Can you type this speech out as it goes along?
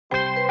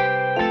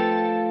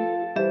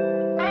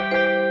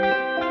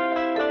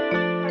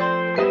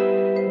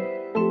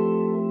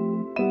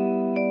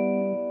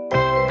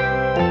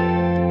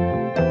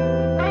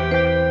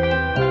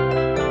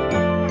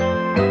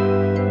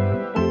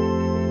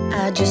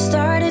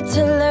started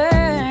to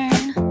learn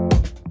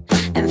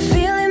and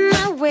feeling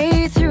my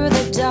way through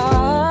the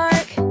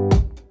dark.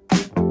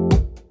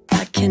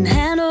 I can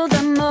handle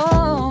the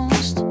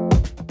most,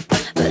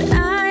 but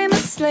I'm a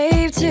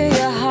slave to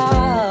your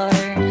heart.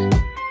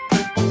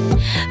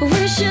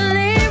 We should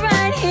lay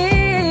right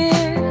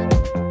here,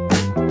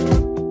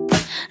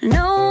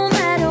 no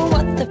matter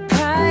what the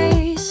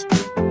price,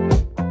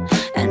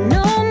 and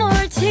no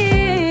more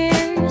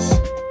tears.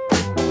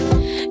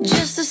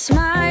 Just a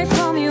smile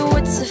from you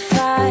would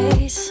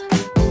suffice.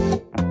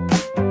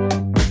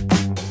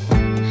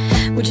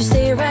 Would you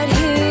stay right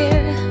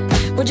here?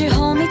 Would you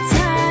hold me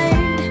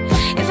tight?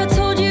 If I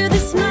told you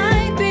this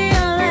might be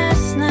our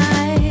last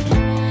night,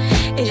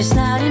 it's just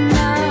not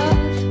enough,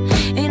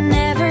 it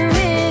never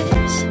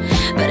is.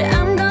 But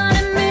I'm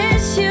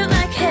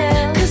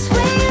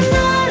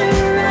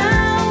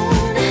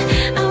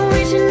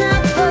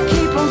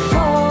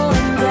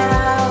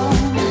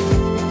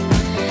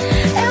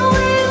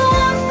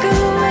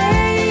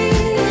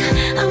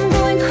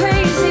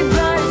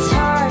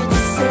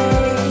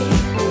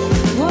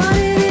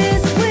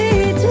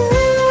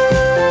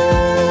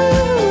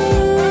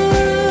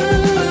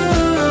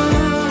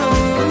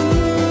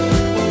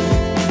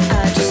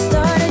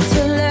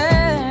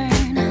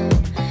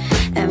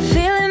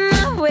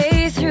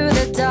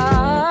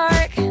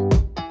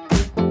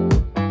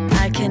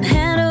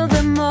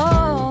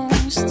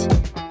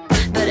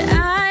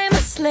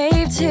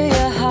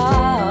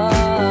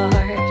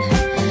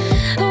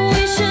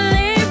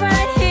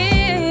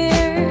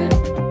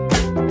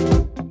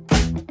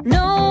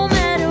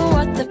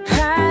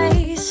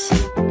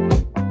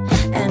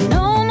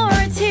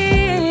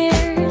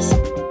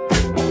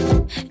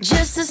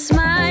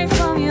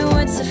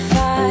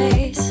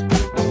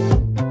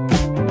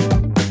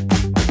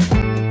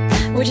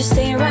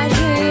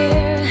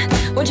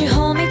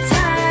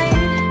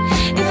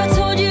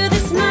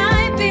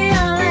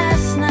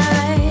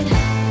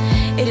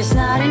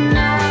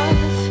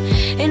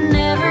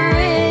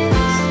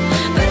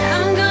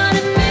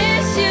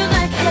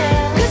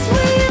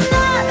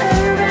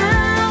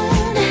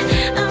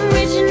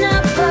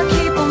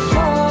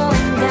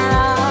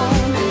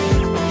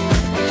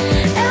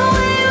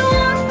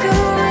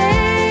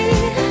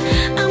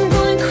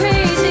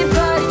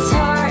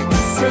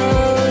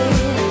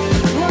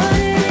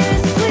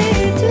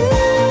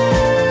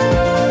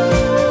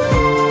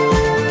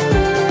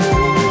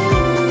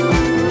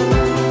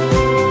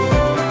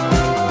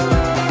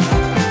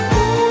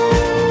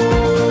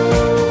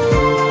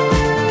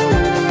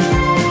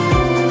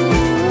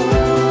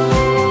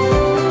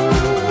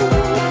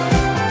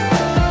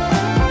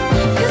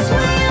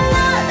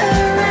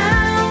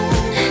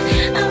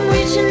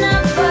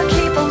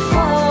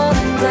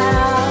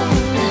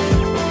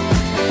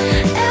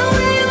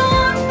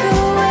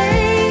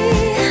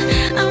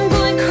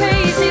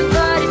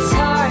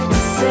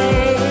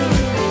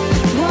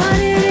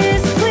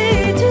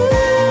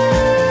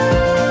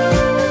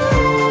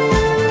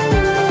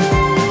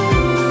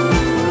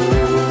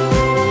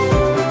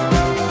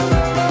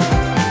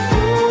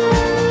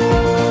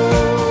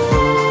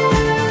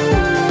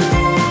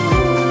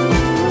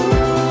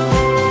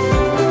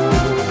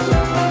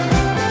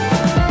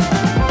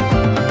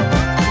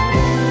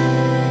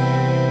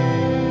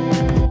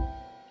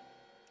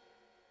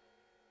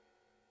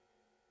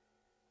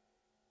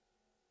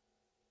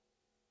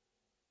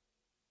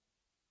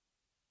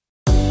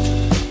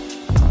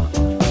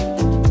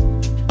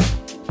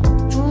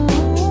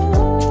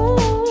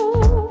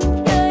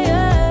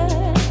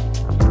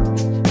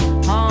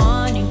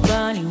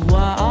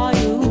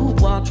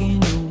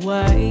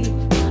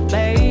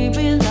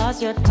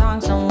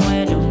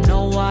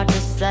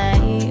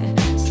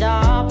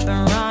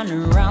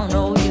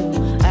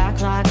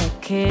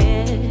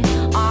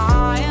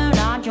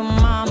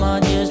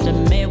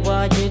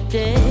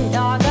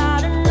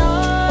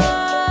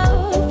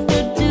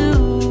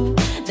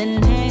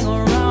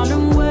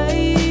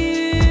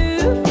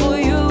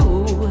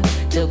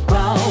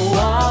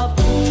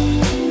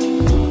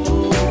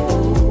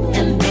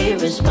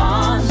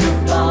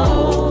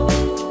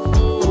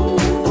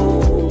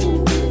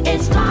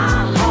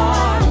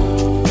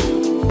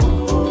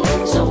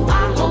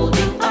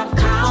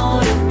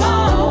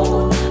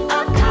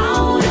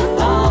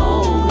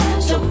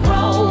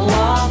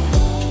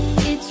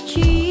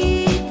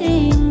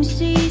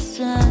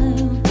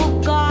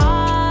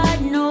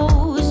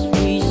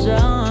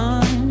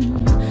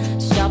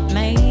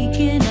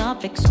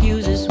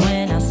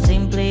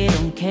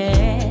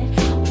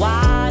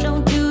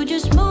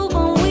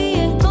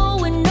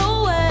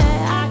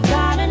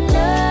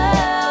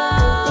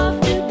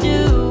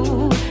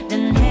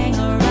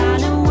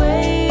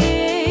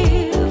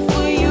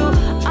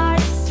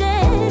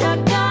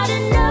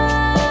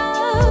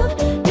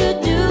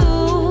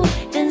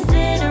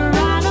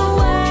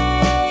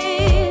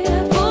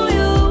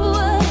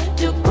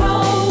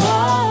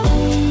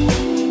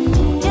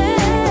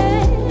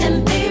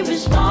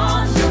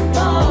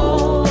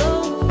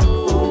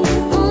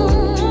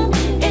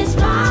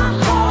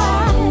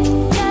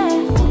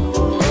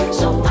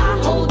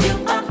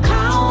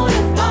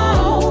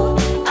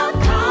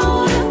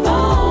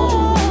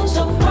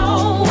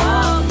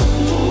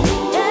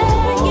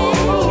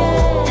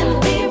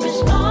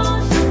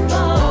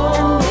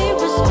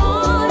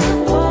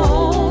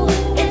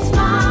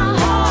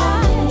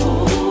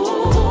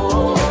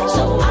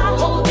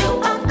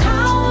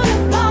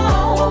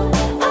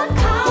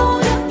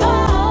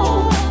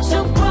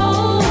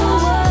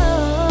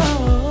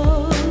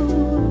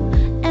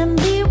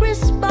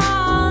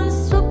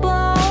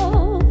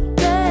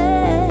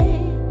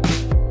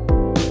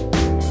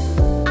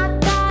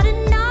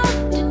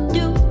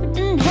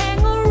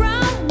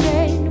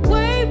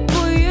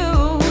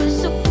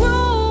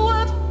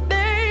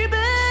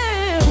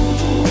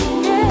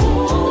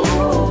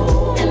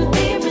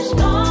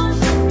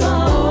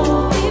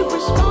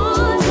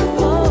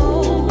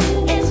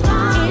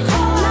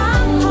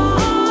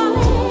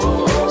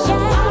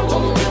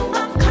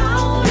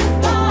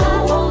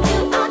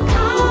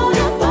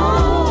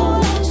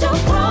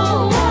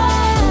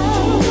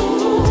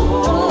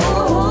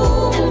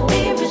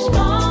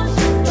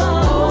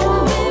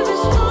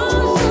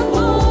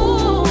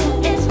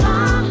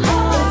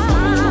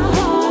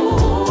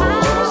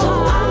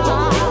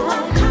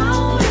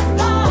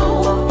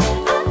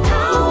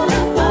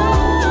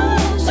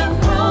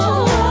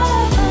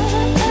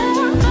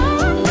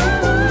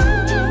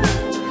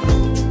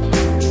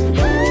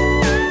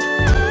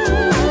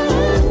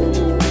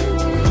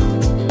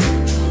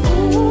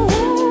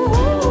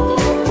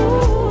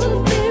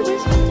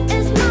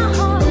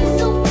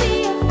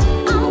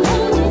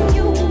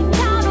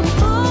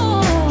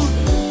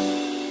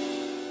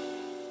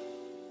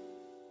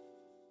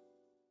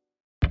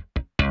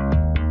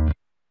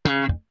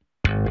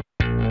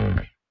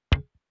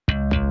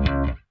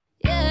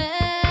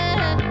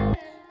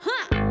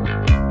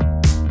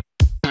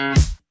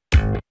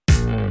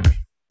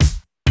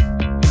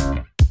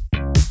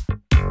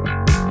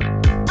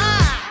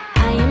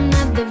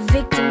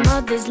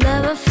this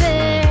love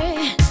affair.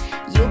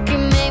 You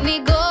can make me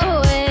go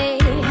away.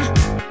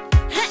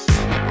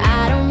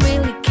 I don't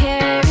really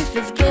care if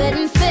it's good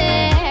and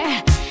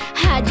fair.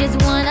 I just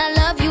wanna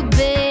love you,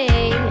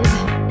 babe.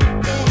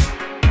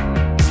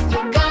 You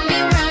got me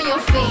around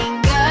your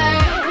finger,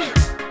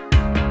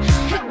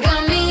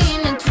 got me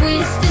in a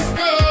twisted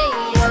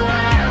state of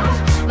life,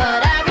 but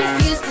I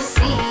refuse to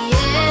see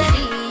it.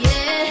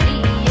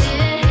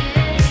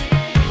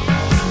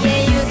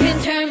 Yeah, you can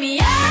turn me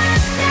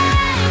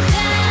upside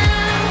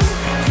down,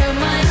 turn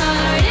my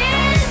heart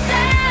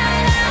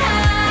inside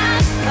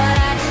out, but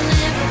I can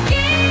never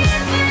give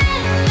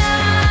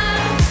up.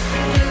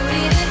 Do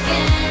it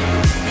again,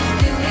 just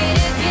do it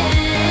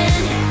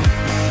again.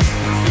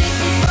 Sleep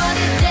is for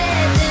the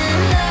dead and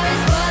love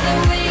is for the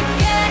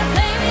wicked.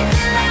 Play me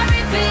till I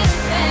repeat the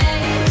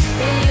fade.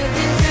 Yeah, you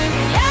can turn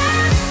me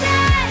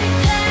upside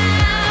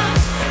down.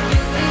 Do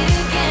it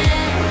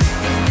again,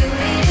 just do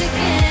it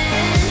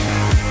again.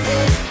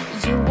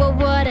 You are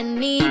what I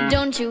need,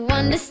 don't you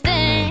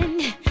understand?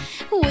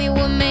 We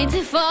were made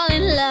to fall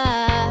in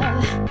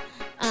love.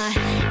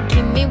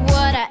 Give me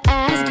what I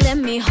ask, let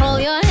me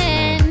hold your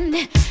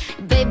hand.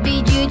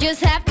 Baby, you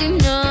just have to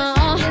know.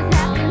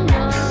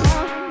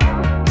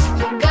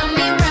 You got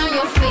me around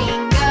your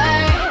finger,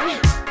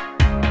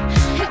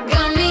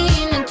 got me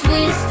in a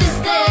twisted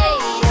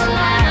state of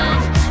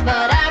life,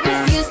 but I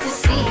refuse to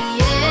see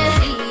it.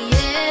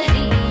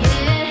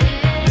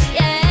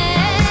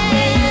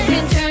 Yeah, you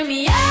can turn me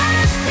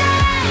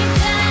upside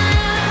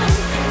down,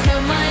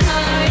 turn my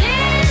heart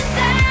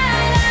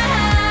inside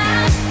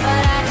out,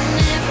 but I can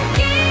never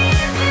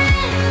give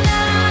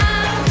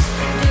up.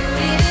 Do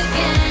it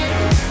again,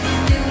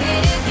 just do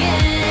it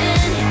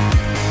again.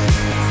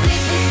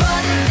 Sleep is for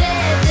the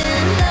dead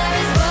and love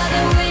is for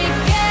the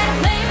wicked.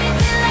 Play me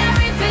till I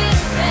repeat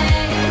the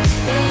fade.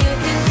 Yeah, you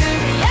can turn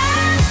me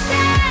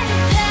upside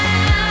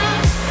down.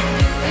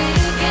 Do it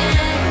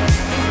again,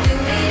 just do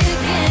it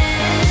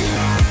again.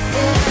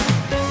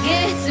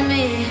 Give it to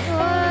me,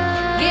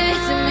 give it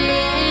to me.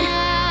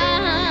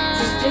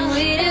 Just do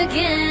it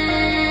again.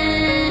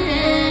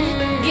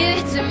 Give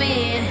it to me,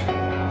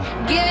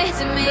 give it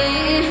to me.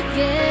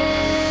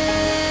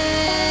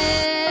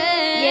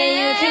 Yeah,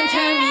 you can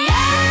turn me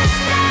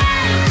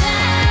upside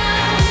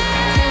down,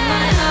 turn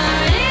my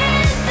heart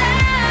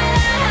inside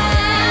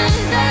out,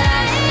 but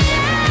I can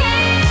never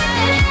give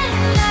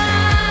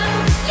up.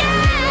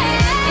 Yeah,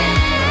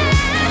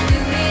 do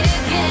it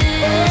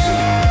again.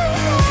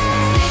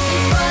 Sleep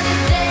is for the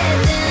dead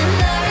and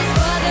love is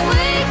for the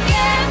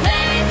wicked.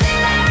 Play me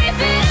till I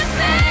repeat the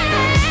fade.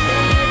 Yeah,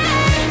 you can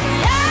turn me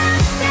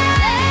upside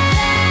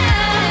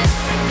down.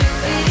 Do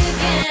it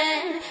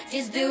again,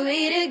 just do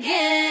it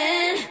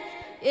again.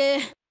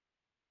 Yeah.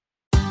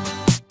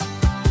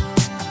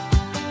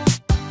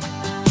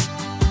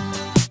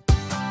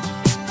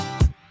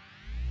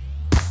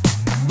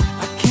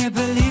 I can't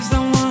believe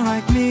someone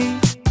like me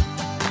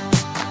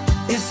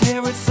is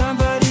here with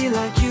somebody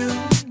like you.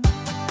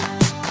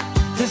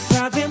 There's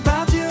something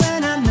about you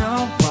and I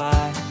know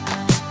why.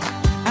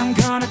 I'm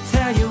gonna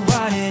tell you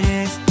what it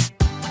is.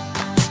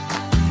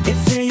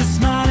 It's in your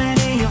smile and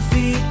in your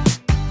feet.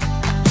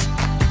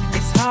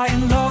 It's high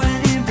and low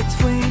and in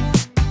between.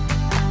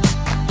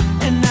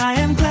 And I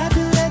am glad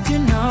to let you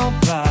know,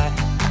 but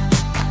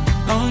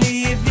only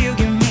if you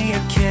give me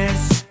a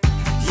kiss.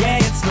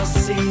 Yeah, it's no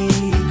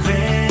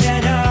secret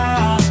at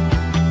all.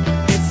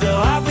 It's so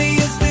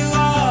obvious to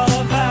all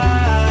of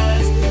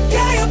us.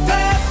 Yeah, you're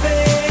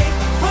perfect,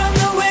 from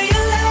the way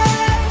you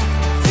laugh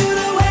to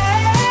the way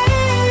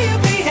you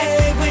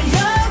behave when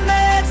you're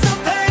mad. So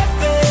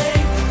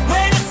perfect,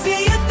 when I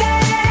see you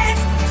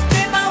dance,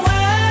 spin my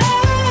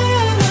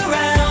world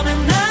around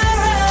and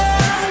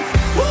around.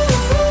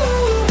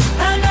 Ooh,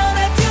 I know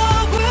that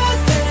you're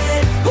worth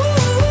it.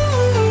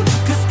 Ooh,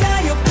 'cause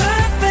girl, you're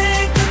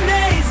perfect,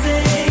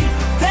 amazing.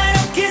 That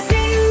I'm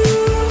kissing you,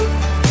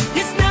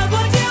 it's not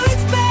what you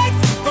expect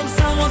from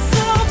someone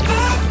so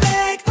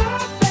perfect.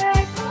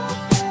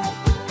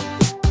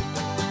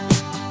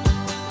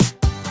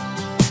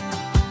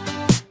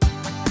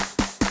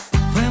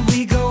 When we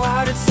go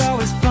out, it's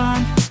always fun.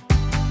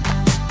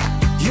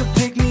 You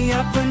pick me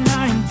up when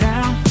I am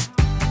down,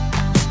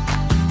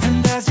 and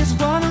that's just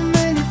one of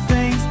many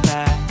things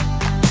that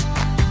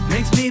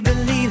makes me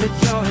believe that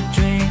you're a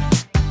dream.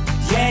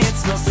 Yeah,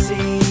 it's no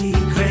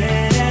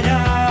secret at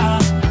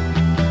all.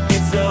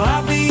 It's so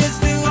obvious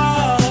to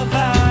all of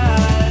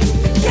us.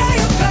 Yeah,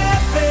 you're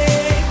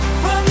perfect,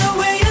 from the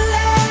way you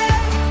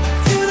laugh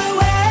to the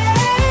way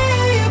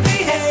you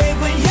behave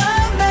when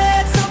you're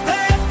mad. So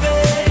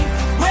perfect,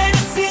 when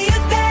I see you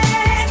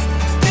dance,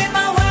 spin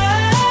my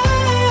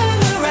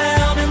world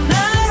around and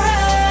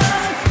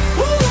around.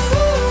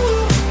 Ooh,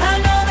 I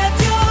know that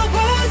you're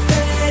worth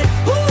it.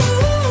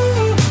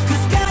 Ooh,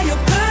 'cause girl,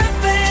 you're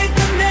perfect,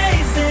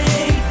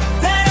 amazing.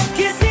 That I'm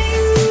kissing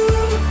you,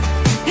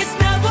 it's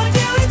not what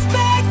you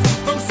expect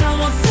from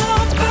someone so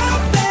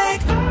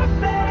perfect.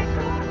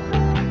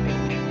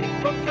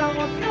 From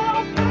someone so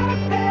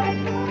perfect.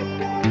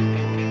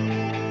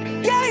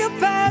 Yeah, you're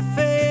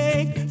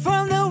perfect,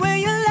 from the way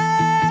you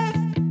laugh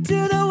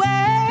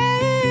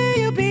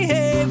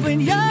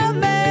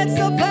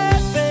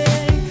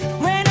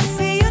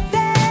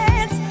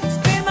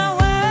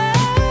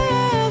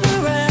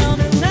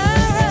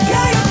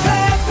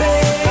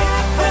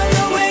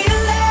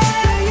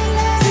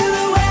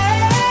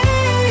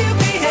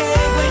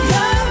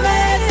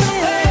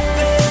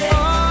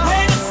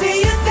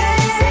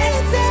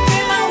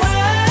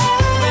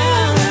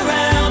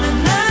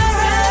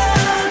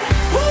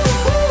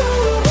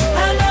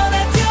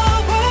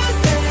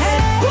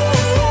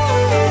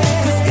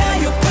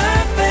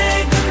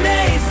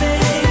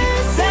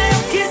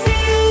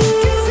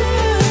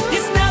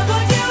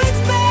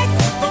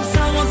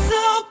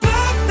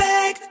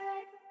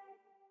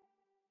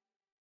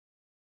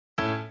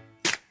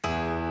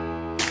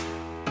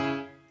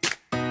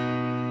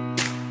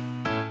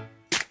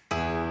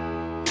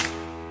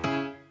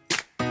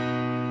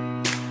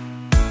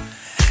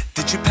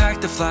Did you pack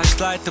the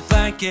flashlight, the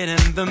blanket,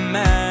 and the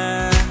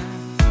map?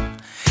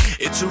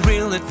 It's a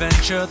real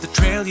adventure, the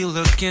trail you're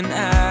looking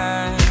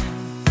at.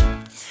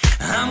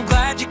 I'm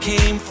glad you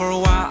came. For a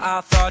while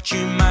I thought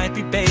you might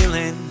be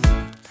bailing.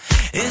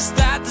 Is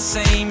that the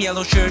same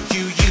yellow shirt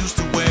you used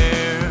to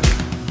wear?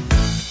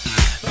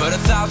 But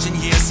 1,000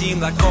 years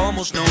seem like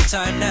almost no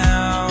time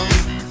now.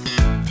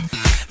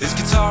 This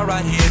guitar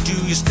right here, do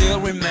you still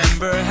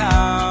remember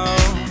how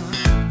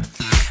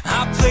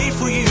I played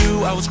for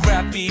you? I was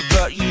crappy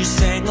but you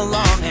sang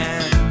along,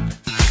 and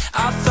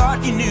I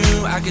thought you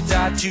knew I could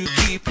die to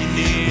keep you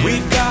near.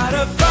 We've got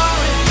a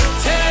fire in the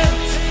tent.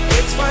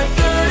 It's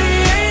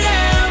 5:30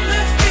 a.m.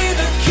 Let's be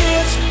the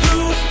kids who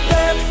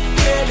left,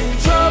 get in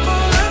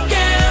trouble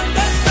again.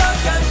 That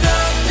stuff's got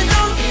nothing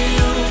on you.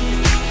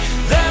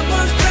 That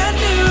was brand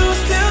new,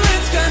 still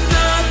it's got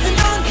nothing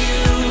on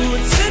you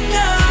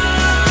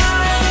tonight.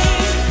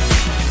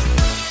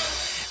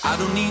 I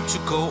don't need to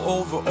go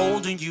over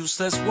old and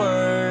useless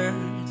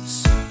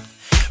words.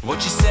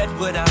 What you said,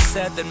 what I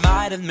said, that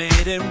might have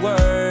made it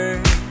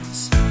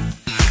worse.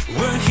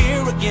 We're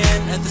here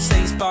again at the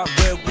same spot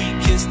where we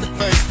kissed the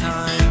first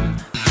time.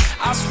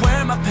 I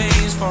swear my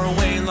pain's far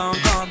away, long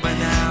gone by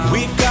now.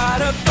 We've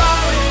got a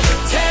fire in the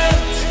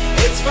tent.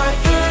 It's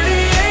 5:30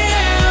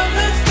 a.m.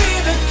 Let's be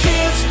the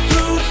kids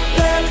who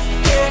left,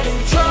 get in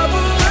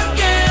trouble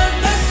again.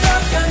 That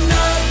stuff's got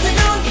nothing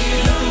on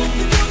you.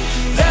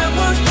 That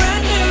was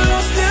brand new,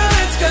 still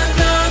it's got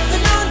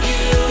nothing on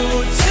you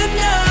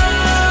tonight.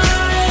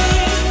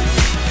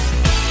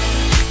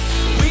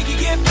 We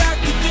could get back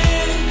to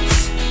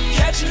this,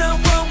 catching up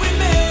what we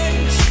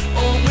missed,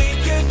 or we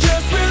could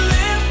just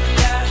relive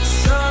that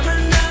summer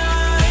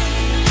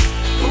night.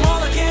 For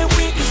all I can,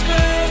 we can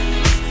spend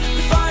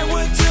the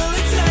firewood till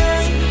it's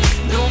end.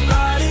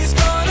 Nobody's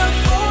gonna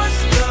force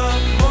the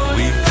morning.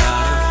 We've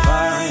got a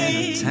fire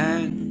in the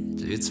tent.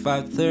 It's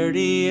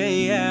 5:30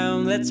 a.m.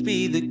 Let's be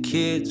the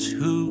kids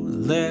who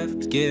left,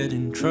 get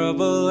in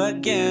trouble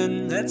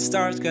again. That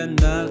star's got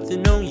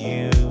nothing on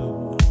you.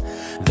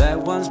 That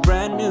one's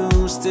brand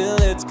new, still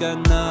it's got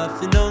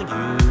nothing on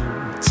you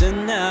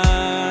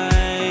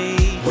tonight.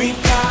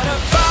 We've got a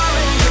fire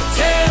in the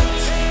tent.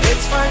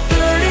 It's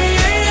 5:30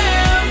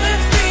 a.m.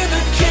 Let's be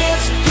the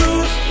kids who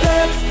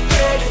left,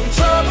 get in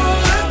trouble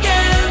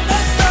again.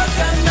 That star's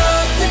got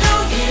nothing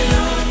on you.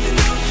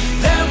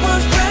 That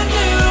one's brand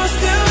new,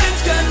 still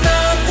it's got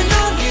nothing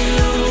on you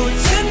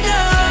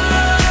tonight.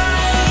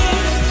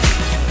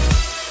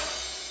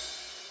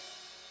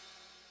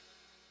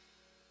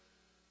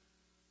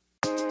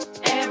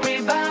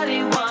 Everybody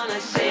wanna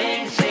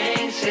sing,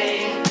 sing,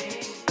 sing.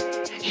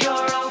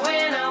 You're a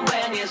winner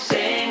when you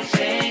sing,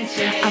 sing,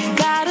 sing. I've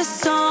got a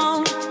song,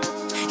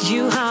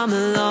 you hum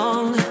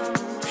along,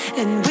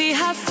 and we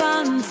have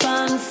fun,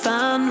 fun,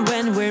 fun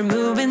when we're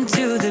moving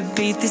to the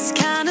beat. This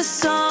kind of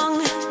song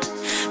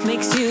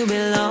makes you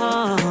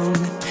belong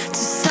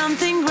to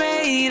something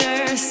greater,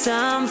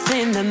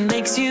 something that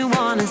makes you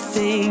wanna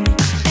sing.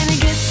 And it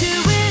gets you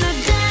in a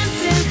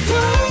dancing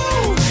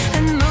flow,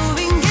 and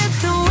moving gets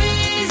so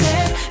easy,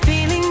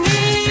 feeling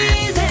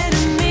easy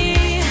to me.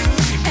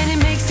 And it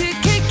makes you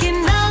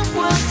kicking up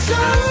what's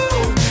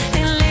slow,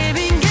 and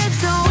living gets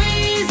so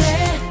easy,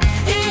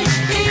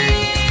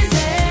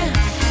 easy.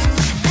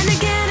 And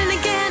again and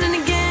again and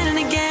again and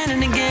again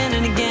and again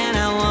and again,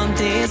 I want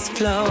this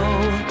flow.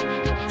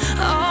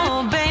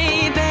 Oh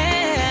baby.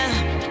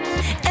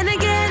 And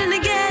again and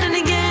again and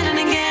again and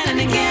again and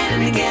again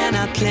and again,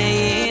 I play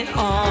it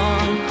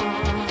on.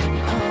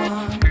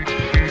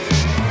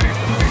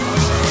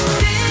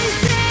 Sing,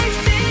 sing,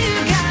 sing,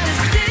 you gotta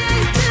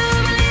sing to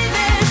believe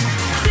it.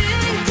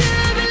 Sing to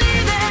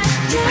believe it.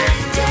 Yeah,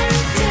 yeah,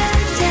 yeah,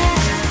 yeah.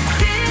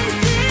 Sing,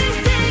 sing,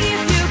 sing,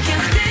 if you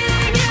can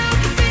sing, you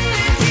can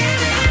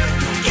feel it.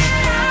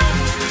 Get up,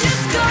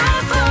 just go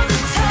for the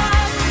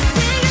top.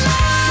 Sing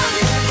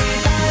along.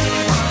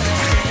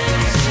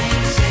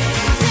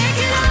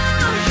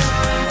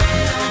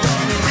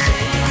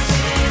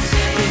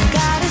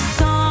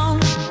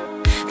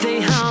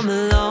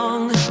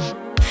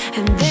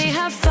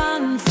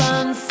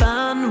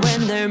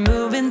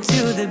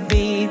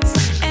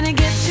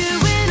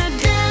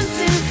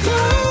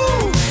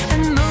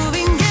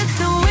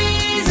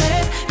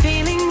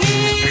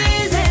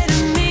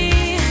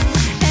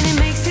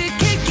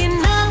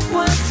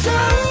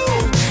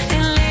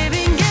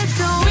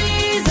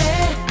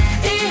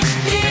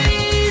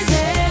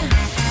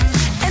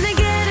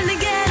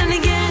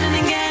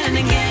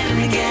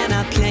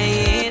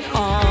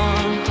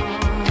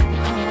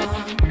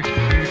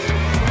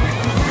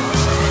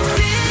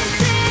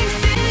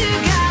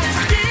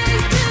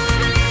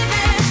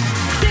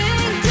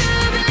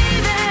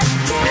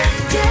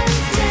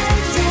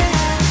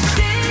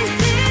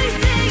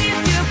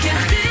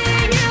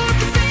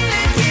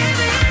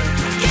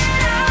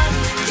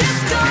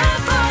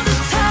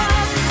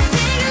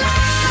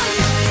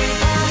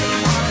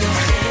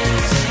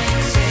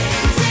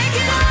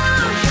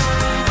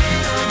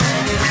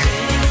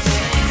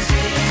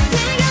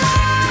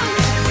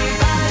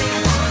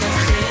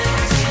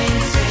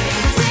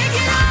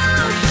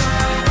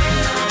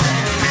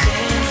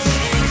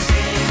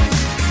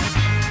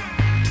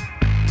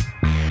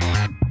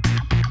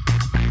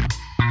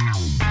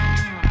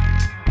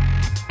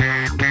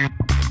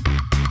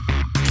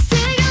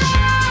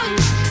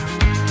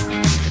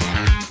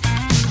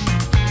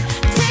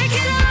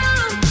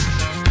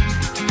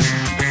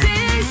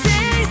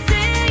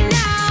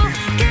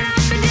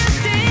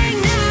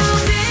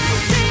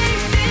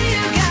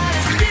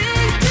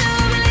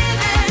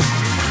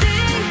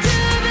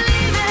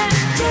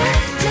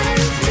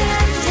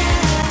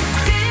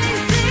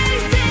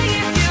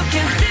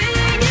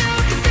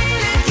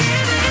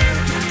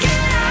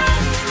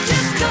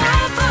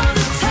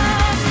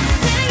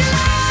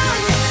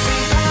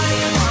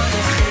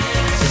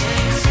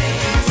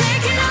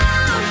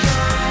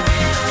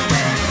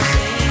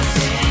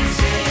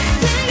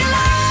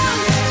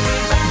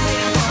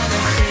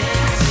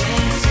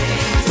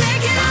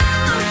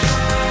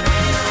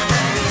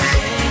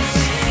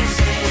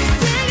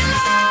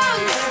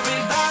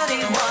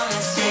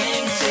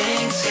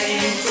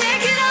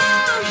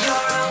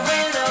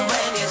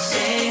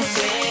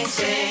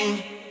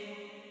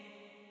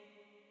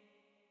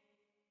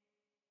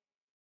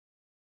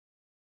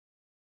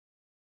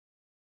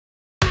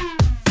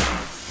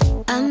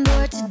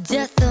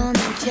 Death on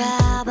the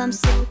job, I'm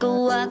sick of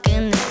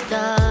walking this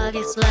dog.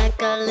 It's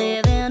like I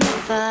live in a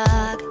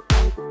fog.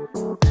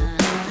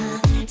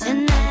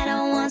 Tonight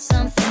I want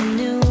something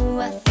new.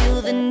 I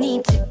feel the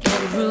need to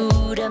get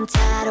rude. I'm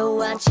tired of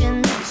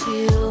watching the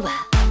tube.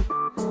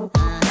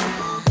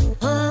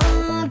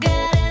 Oh,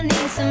 God, I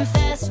need some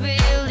fast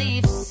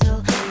relief.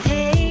 So,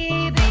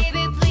 hey,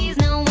 baby, please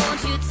now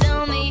won't you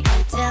tell me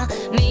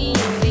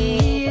you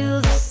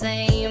feel the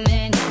same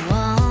and you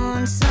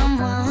want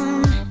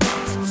someone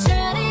to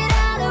turn it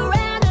all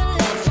around and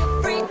let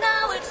you freak.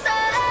 Now it's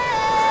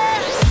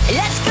on.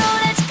 Let's go,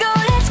 let's go,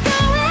 let's go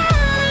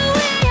all the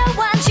way. I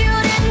want you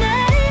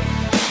tonight,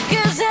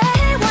 'cause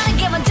I wanna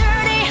get my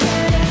dirty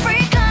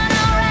freak on,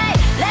 alright.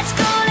 Let's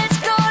go, let's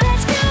go,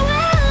 let's go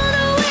all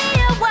the way.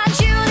 I want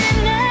you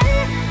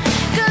tonight,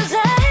 'cause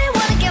I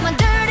wanna get my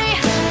dirty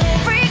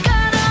freak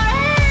on,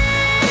 alright.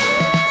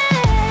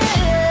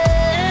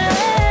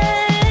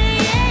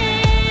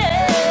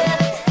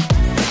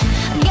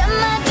 Get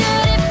my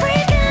dirty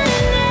freak on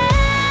tonight.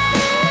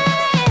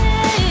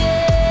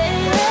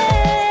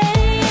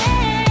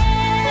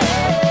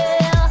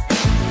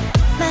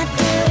 My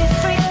dirty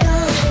freak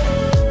on.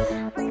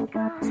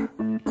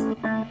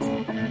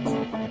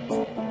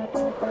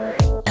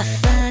 A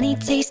funny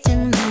taste in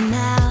my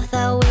mouth. I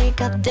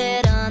wake up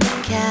dead on the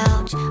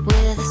couch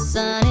with the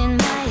sun in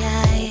my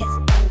eyes.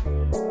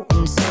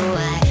 And so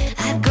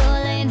I go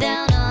lay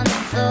down on the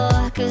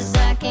floor, 'cause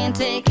I can't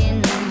take it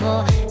no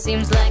more.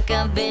 Seems like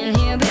I've been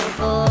here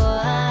before.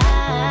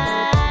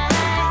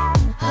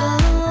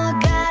 Oh,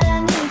 God, I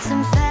need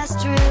some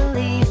fast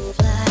relief.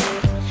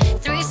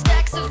 Like 3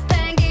 stacks of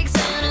pancakes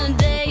and a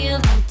day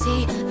of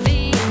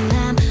TV. And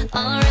I'm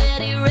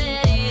already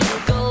ready to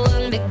go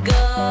and be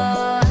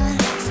gone.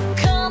 So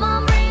come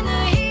on, bring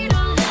the heat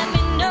and let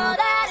me know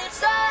that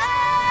it's on.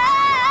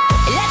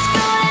 Let's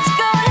go, let's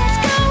go, let's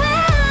go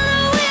all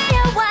the way.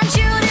 I want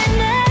you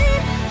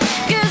tonight,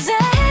 'cause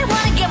I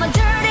wanna get my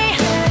dirty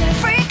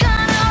freak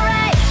on,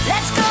 alright.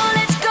 Let's go,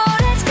 let's go,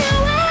 let's go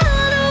all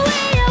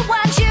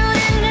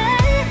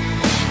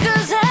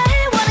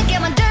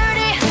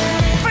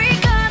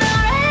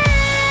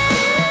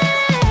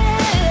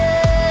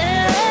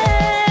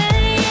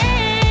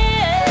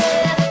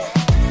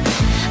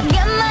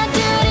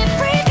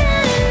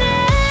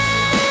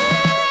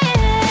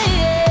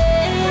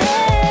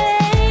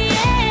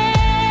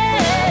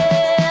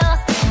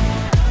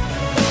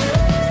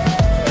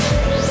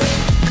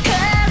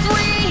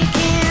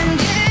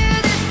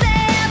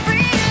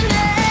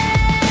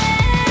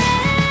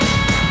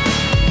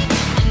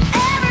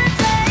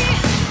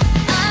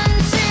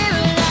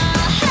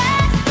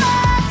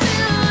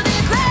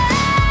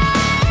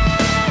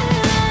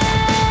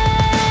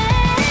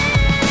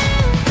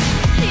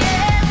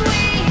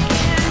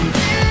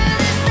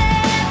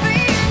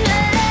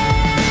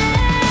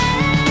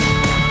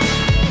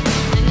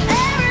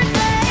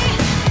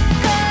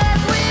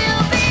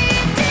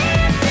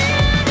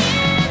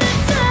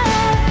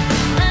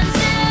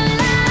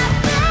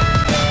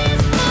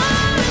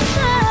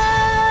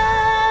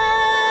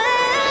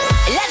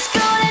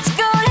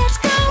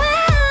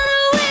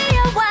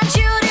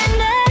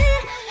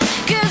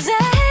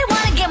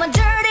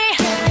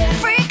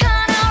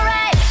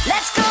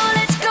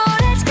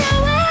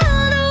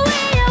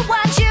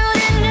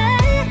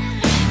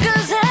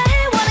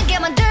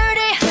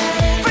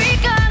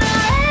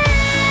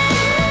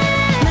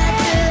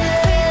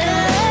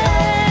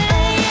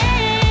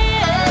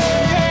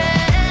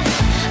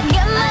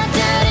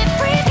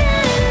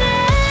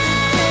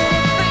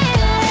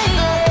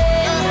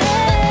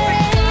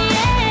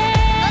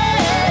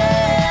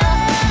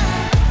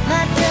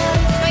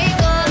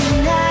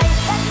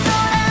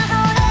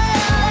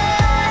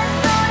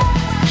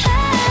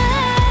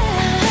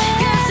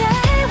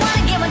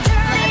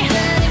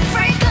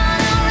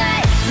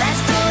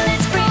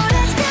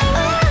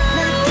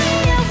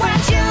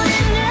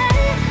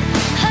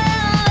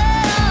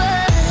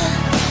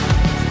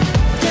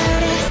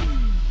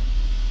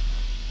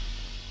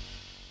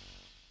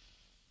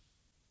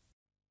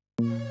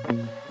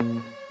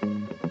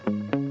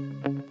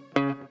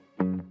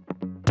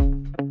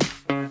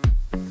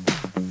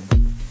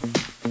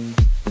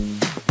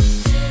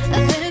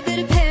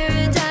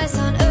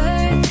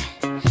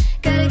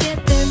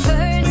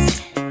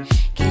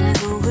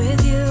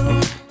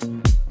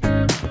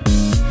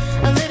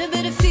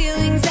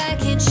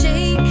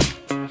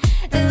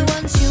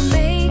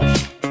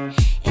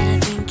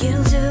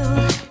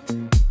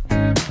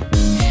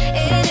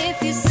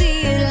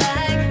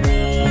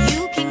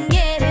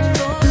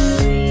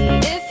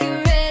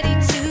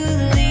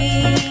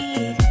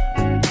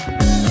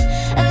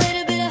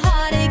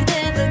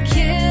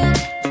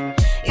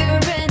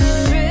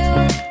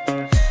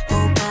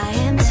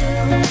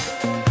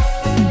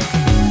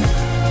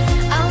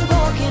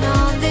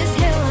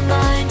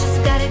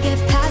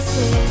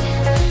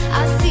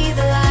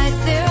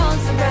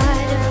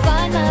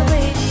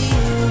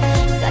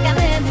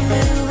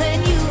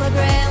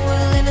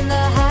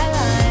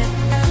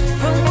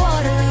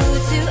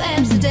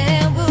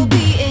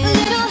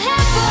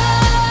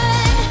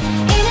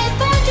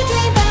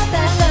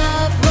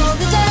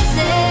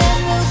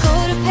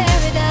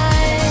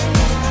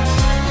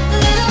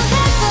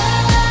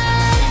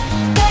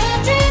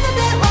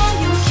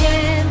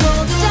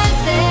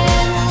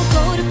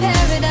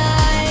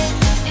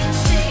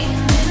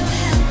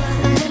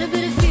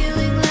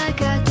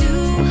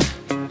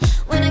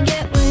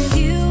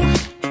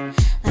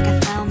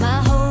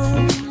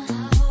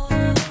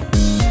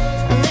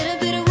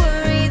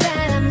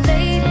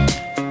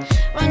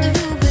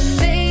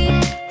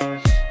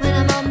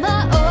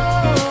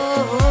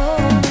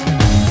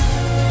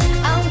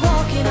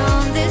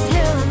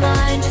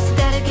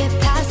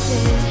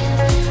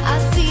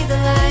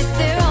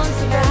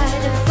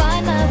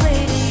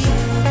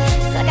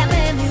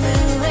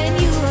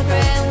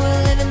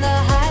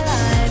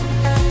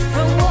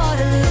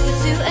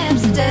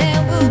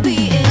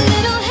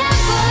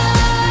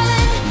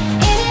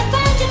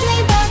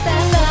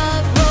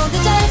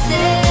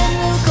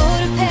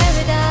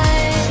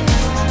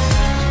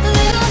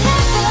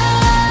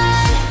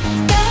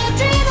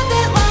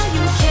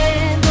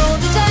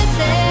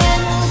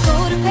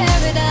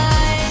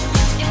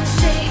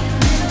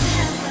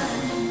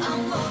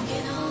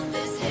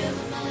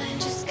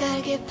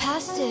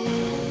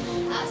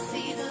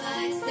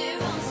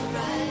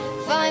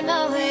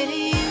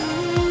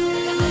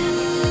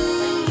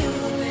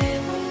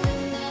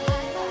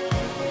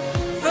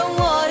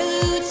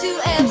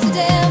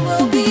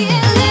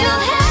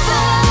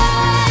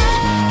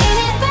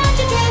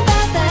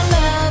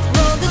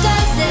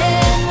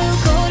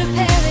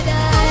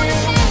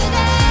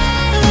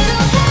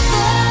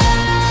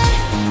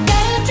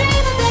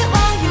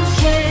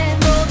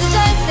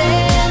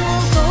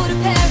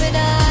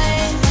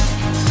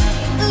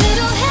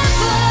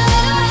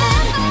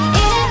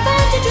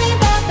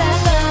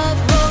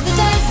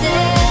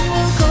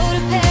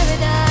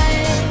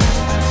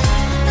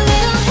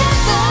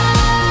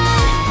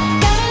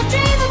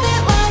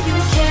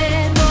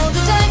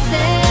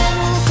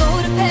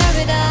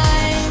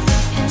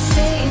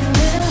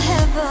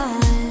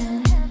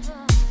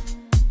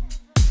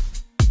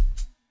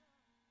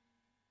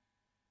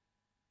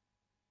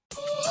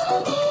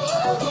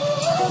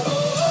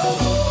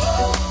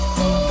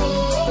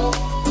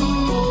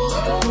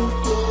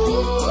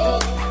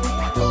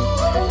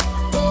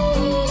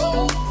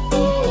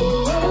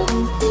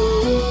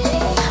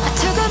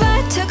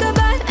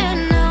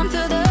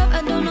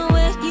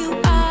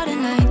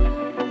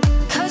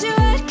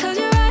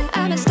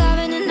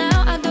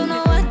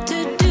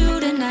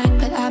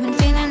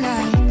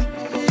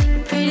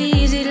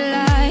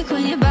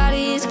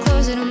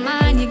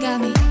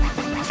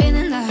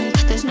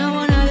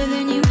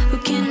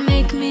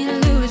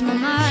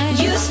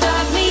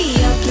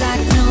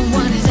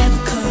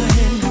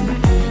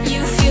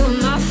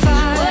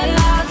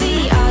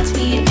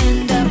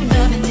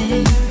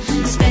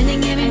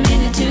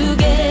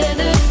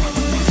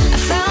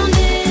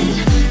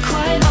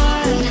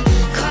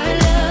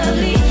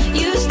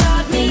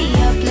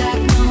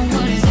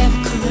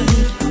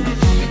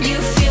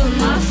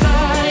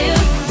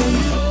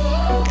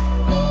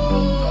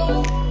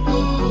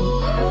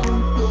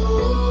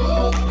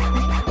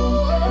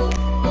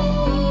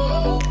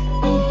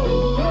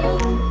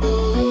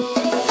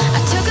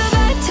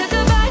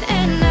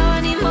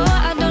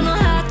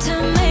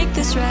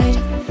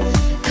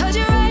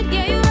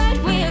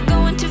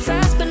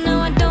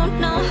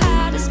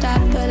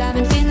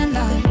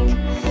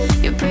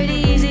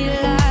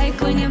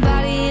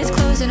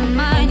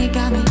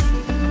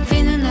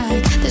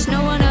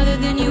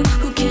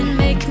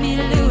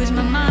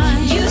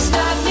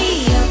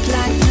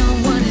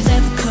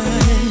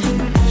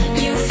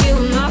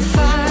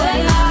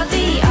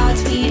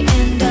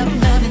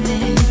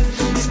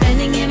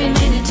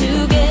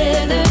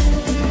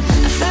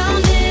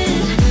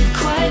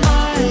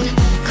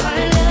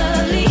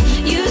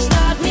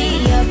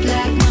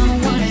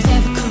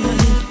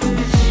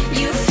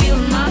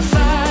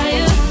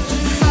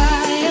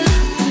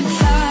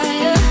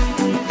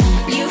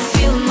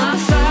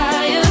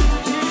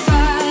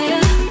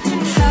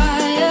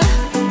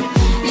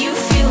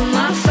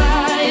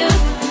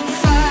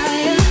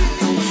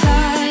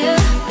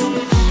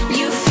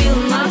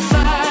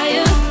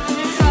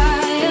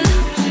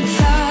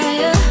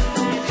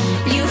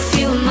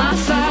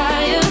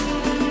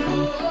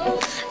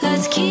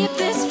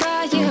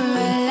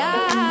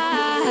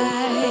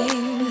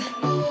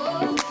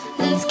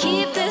let's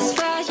keep this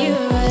fire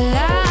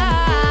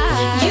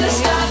alive. You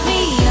start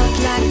me up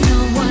like no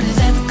one has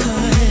ever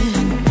could.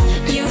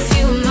 You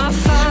fuel my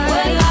fire.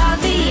 What are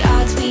the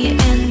odds we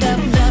end up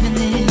loving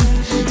it?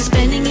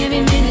 Spending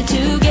every minute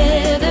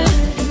together.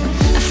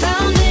 I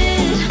found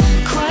it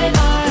quite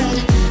odd,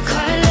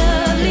 quite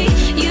lovely.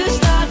 You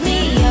start me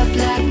up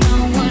like no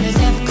one has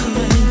ever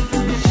could.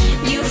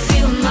 You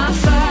fuel my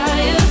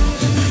fire,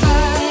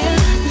 fire.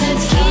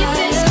 Let's keep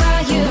this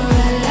fire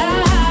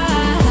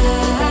alive.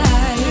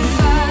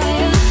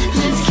 Fire,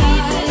 let's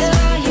keep this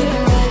fire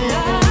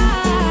alive.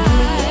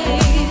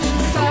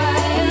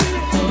 Fire,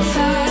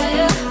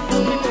 fire.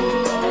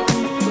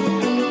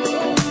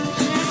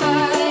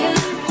 Fire,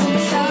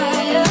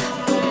 fire.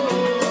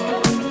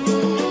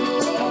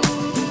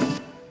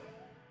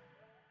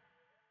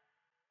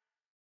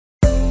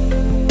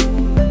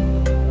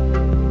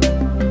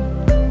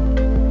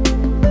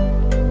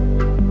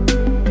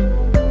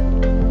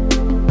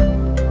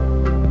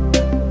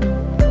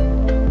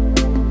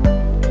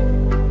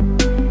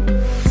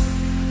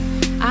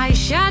 I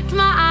shut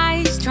my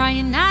eyes,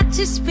 trying not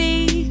to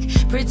speak,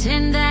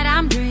 pretend that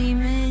I'm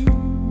dreaming.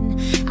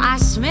 I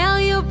smell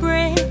your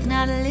breath,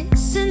 not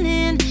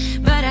listening,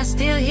 but I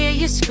still hear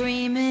you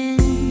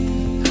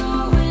screaming.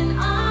 Going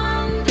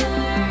under.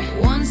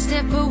 One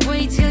step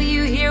away till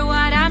you hear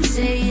what I'm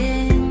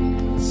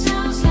saying.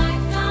 Sounds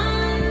like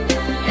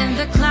thunder. And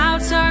the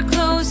clouds are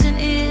closing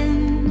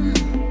in.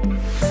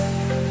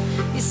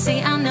 You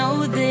see, I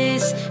know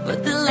this,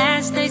 but the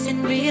last days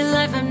in real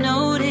life I've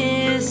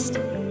noticed.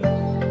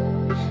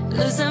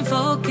 Losing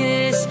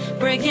focus,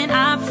 breaking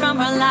up from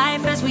our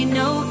life as we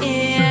know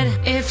it.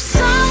 If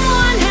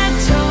someone had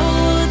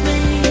told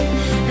me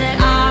that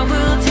I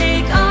will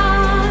take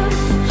off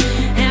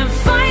and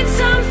find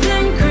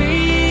something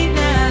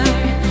greener,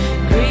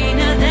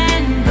 greener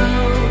than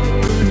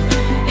gold.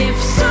 If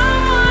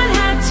someone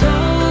had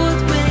told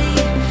me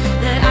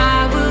that I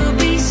will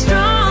be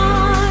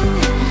strong,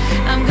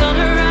 I'm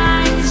gonna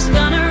rise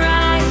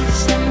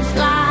and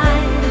fly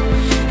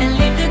and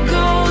leave the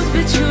gold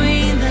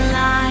between the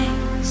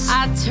lines.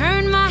 I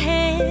turn my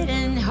head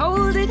and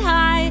hold it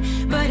high,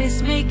 but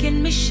it's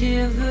making me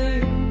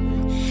shiver.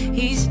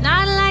 He's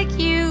not like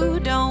you,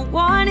 don't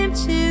want him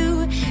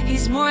to.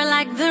 He's more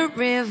like the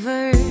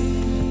river,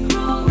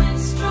 growing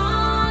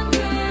stronger.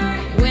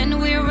 When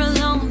we're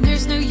alone,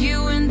 there's no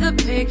you in the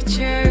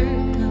picture.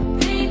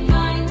 Paint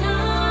by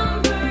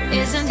numbers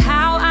isn't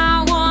how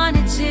I want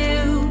it to.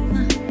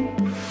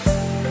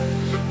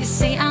 You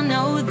see, I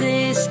know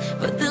this,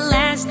 but the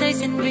last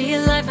days in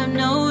real life I've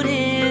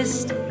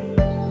noticed.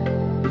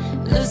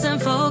 Losing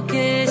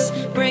focus,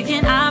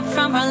 breaking up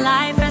from our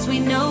life as we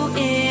know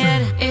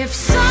it. If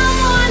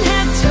someone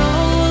had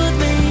told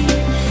me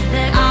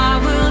that I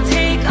will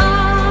take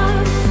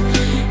off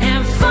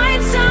and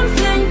find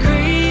something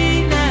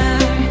greener,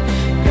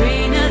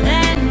 greener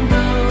than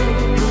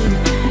gold.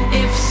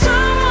 If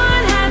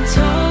someone had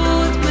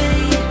told me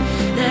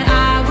that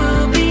I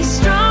will be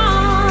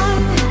strong,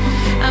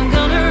 I'm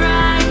gonna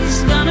rise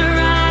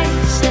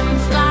and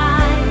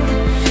fly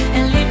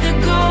and leave the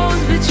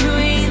gold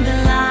between the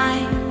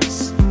lines.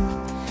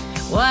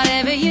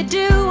 Whatever you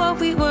do, what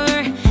we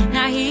were,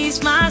 now he's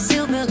my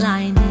silver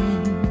lining.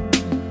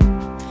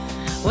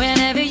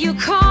 Whenever you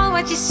call,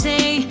 what you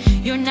say,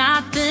 you're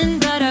nothing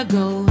but a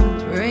gold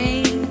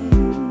ring.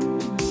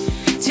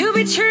 To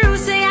be true,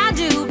 say I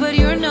do, but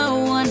you're no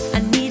one I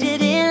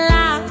needed in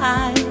life.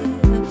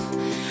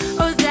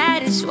 Oh,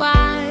 that is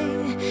why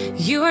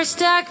you are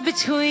stuck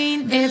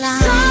between the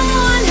lines. If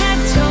someone had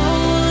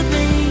told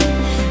me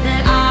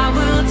that I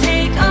will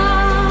take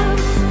off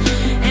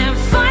and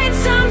find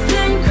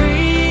something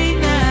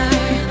greener,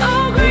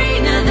 oh,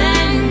 greener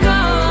than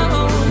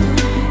gold.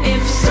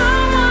 If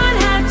someone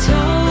had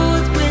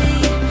told me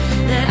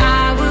that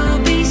I will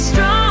be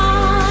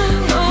strong,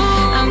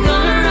 oh, I'm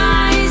gonna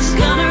rise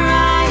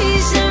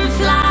and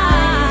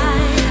fly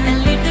and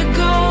leave the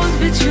gold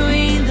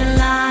between the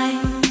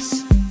lines.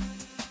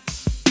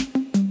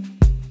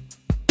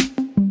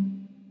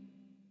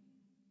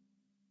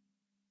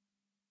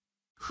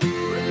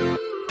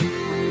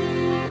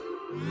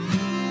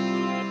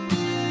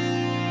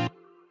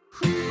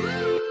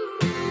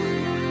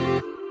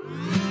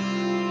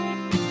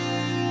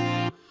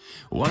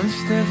 One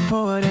step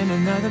forward and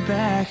another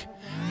back.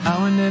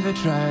 I would never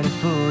try to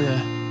fool ya.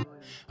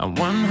 I'm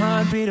one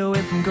heartbeat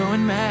away from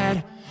going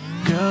mad.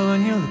 Girl,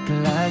 when you're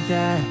looking like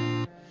that,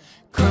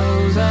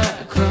 closer,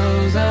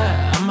 closer,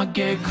 I'ma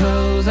get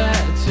closer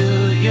to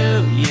you.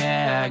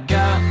 Yeah,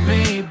 got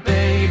me,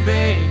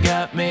 baby,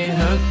 got me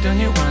hooked on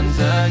you once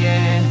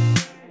again.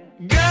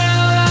 Girl,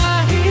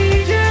 I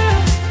need you.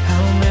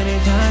 How many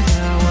times do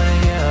I wanna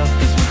hear?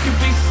 'Cause we could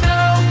be so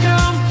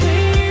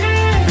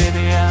complete.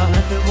 Baby, I'll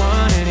never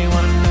want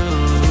anyone new.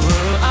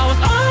 I was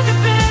on the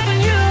bed when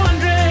you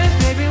undressed.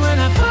 Baby, when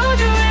I pulled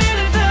you in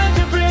and felt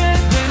your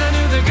breath, then I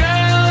knew the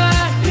girl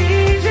I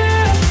need you.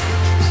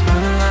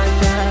 Smiling like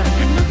that, I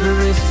could never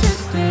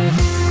resist it.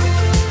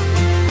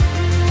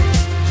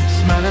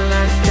 Smiling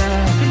like that,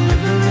 I could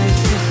never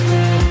resist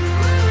it.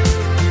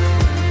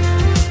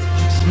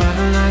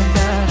 Smiling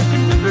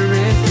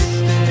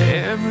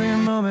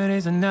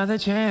another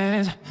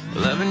chance.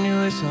 Loving you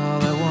is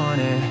all I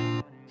wanted.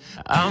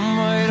 I'm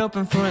wide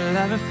open for a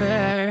love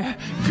affair.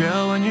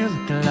 Girl, when you're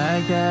looking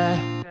like that,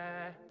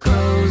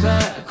 closer,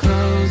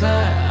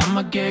 closer,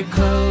 I'ma get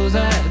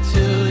closer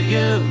to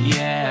you.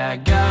 Yeah,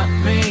 got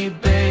me,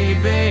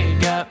 baby,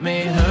 got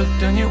me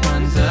hooked on you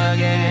once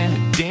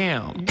again.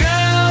 Damn,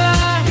 girl,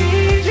 I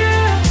need you.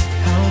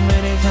 How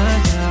many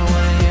times do I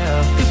wanna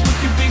yell? 'Cause we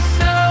could be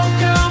so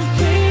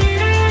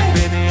complete.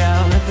 Baby,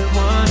 I'll never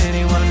want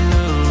anyone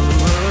new.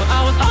 I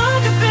was on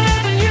the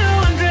bed and you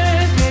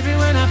undressed. Baby,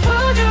 when I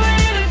pulled you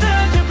in and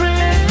felt your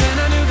breath, then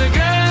I knew the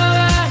girl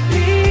I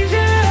need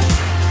you.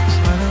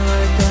 Smiling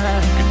like that,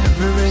 I could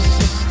never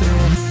resist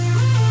it.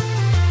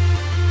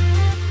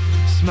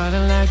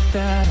 Smiling like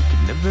that, I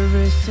could never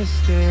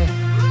resist it.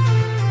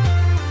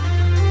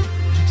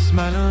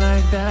 Smiling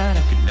like that,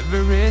 I could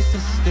never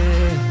resist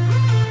it.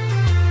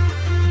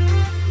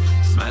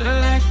 Smiling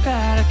like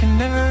that, I can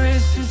never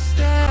resist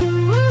it.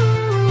 Ooh,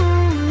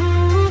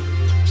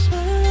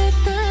 smiling like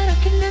that, I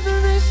can never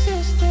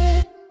resist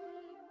it.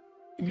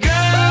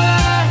 Girl,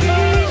 I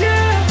need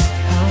you.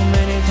 How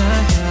many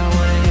times do I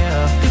wanna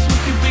yell? 'Cause we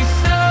could be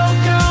so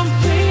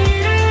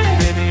complete.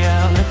 Baby,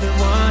 I'll never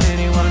want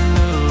anyone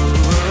new.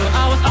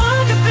 I was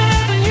on the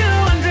bed and you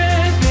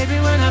undressed. Baby,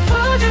 when I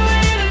pulled you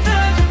in and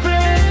felt your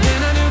breath, then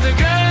I knew the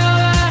girl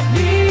I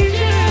need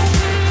you.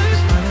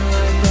 Smiling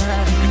like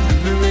that, I can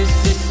never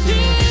resist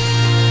it.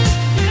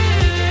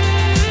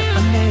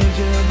 I need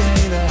you,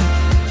 baby.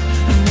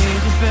 I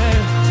need you,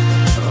 baby.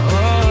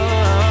 Oh,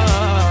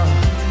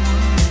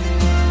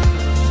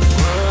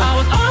 I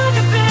was on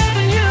the bed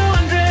and you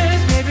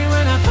undressed. Baby,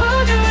 when I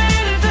pulled you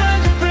in and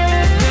felt your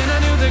breath, then I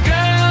knew the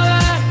girl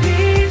I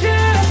need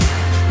you.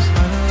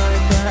 Smiling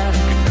like that,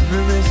 I could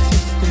never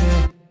resist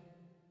it.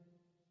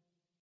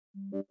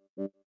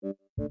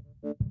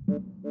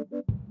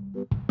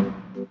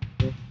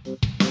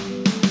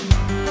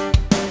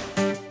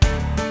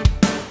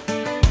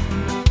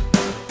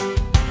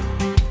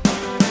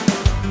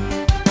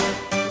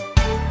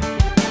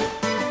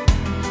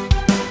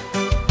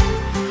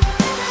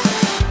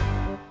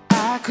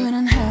 I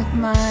couldn't help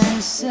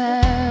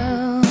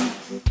myself.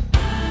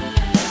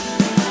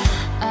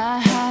 I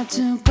had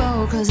to go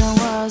 'cause I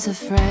was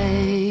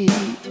afraid.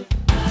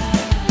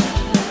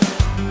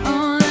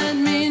 Oh, let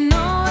me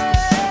know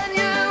when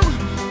you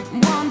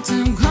want to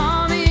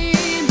call me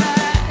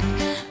back.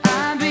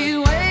 I'll be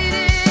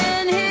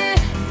waiting here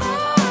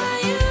for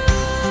you.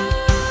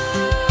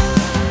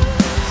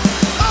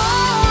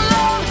 Oh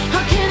Lord,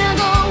 how can I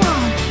go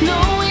on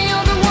knowing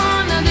you're the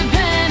one I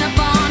depend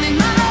upon in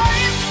my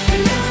life?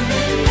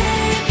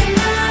 Illuminate the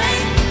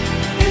night,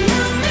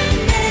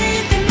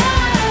 illuminate the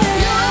night.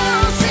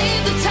 You'll see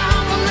the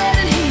time, will let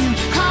it heal.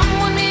 Come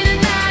with me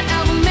tonight, I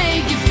will make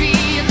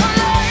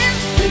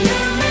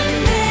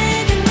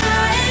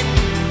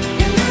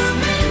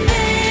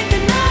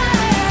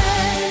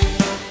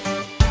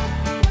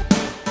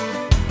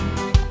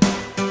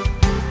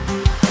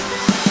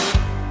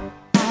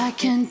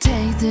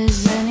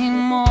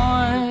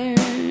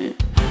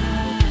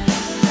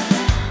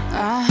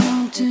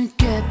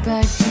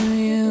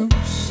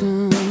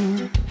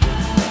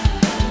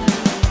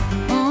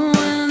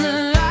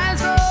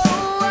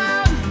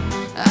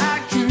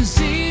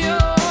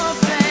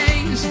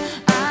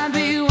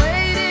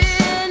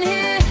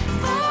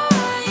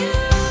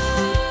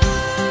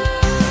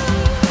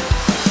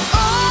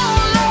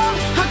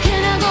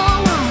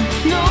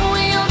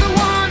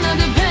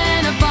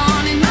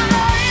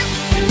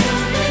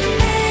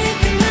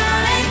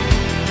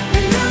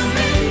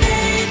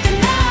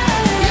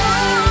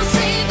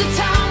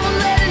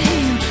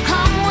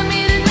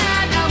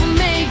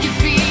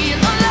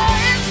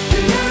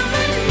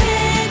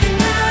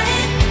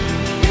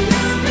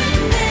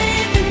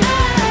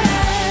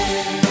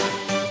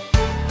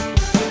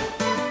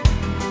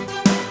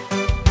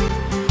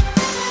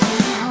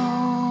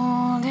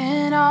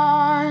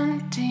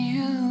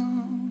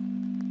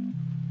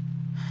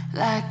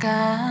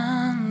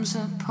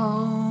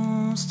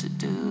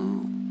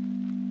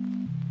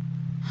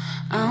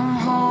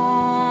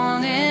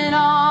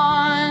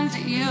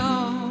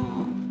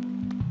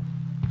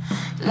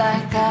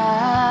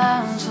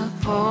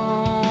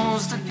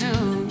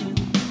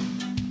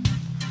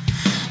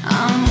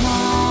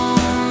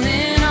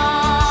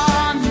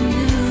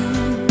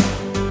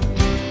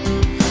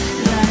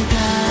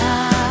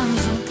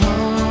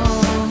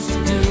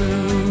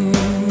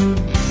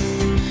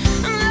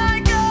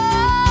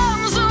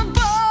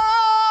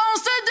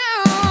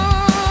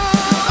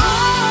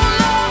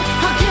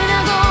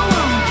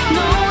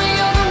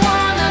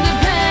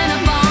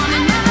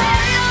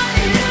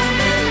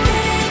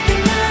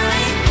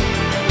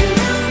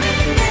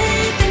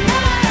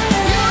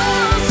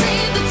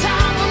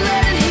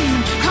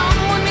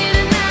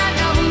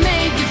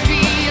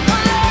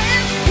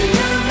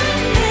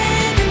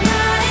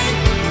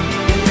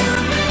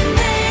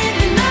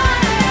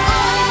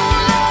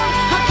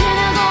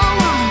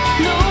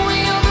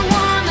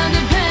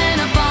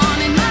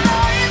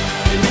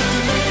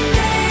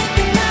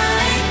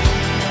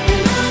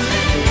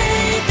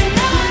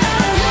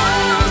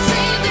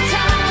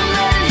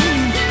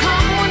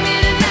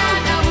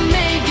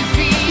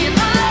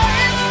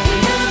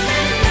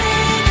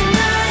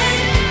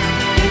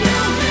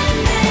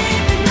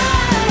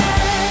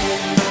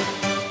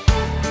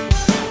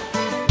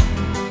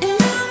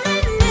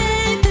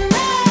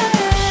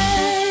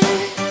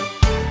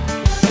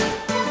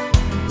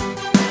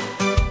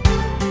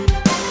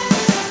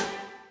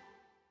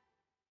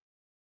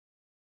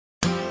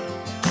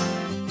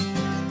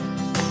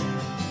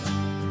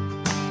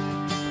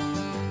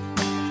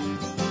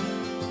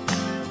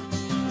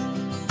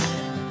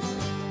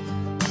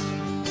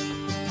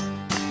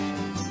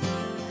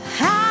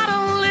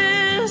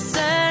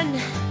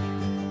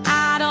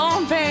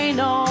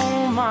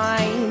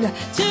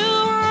to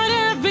what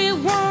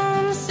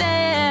everyone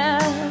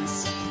says.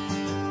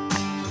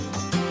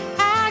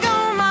 I go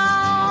my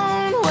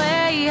own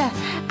way,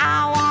 I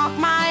walk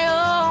my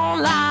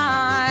own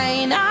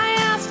line. I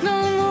ask no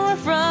more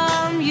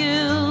from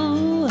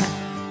you.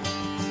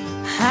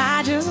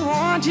 I just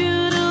want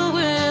you to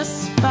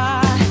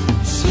whisper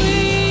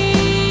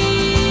sweet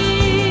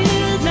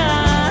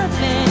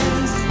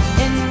nothings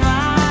in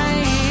my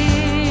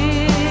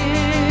ear.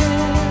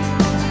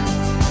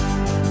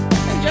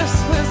 Just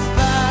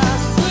whisper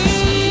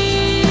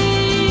sweet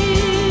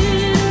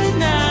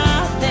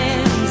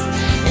nothings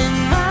in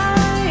my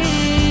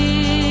ear.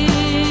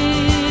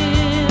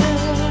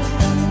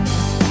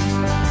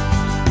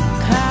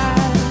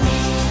 'Cause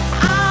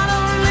I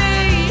don't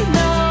need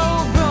no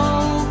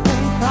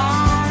broken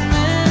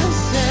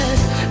promises.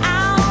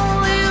 I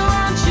only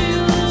want you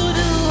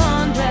to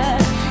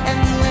undress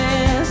and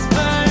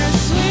whisper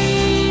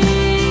sweet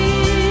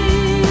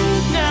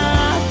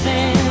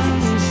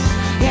nothings.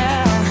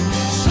 Yeah,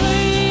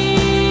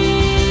 sweet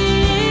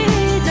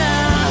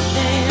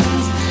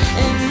nothings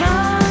in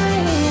my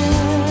ear.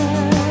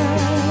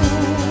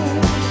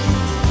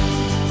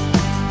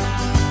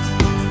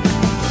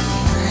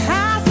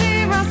 I see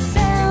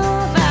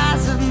myself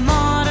as a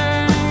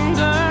modern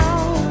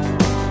girl,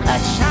 a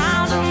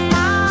child of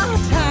my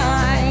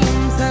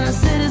times and a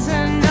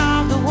citizen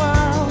of the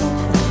world.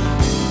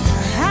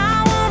 I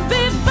won't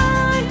be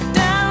burned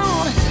down,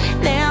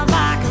 nailed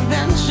by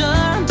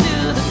convention to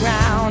the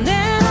ground.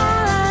 And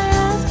all I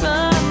ask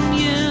from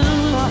you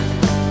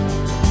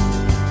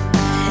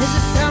is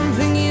it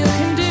something you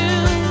can do?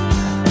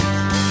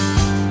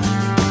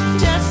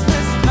 Just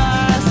whisper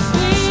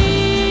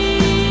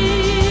sweet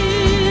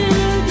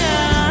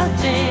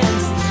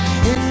nothings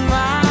in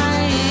my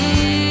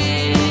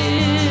ear.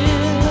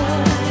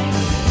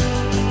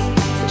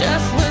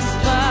 Just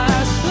whisper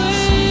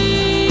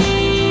sweet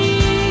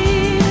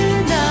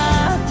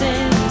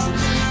nothings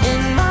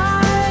in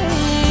my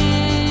ear.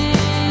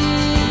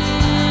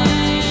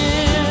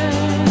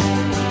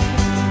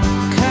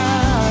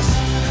 'Cause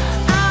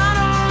I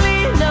don't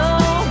need no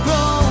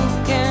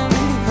broken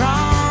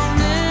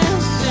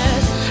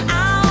promises.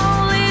 I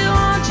only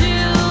want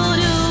you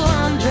to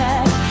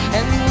undress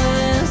and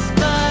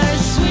whisper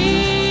sweet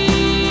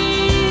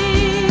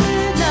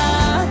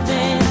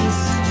nothings.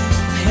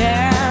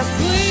 Yeah,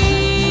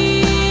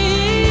 sweet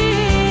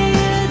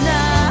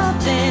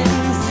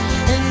nothings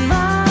in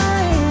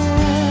my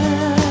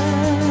ear.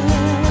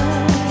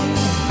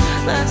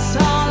 That's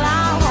all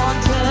I want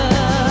to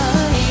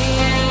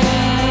hear.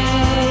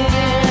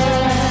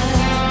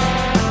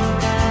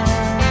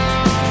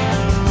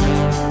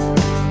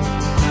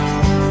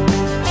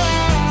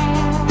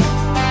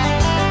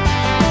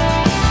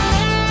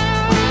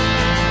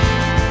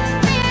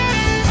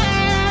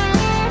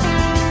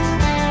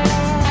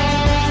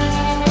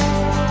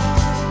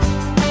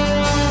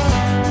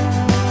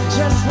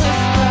 Just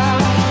whisper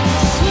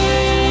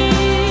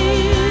sweet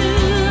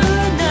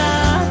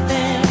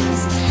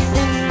nothings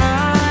in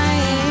my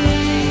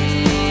ear.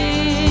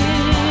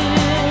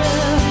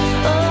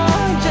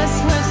 Oh, just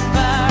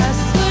whisper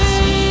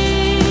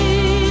sweet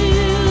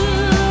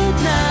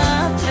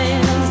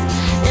nothings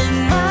in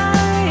my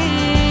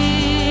ear.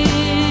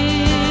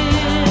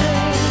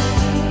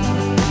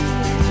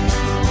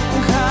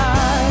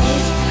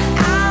 'Cause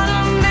I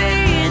don't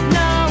need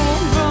no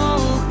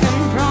broken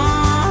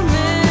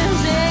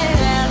promises.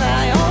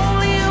 I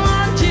only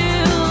want you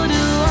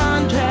to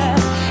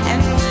undress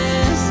and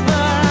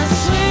whisper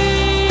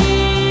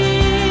sweet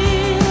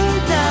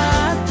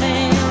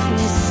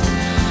nothings.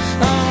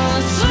 Oh,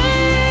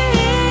 sweet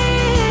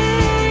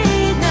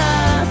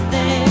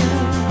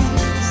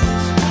nothings.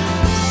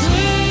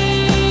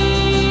 Sweet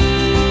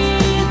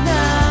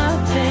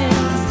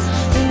nothings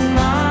in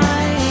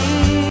my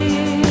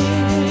ear.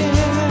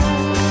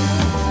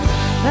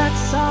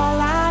 That's all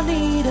I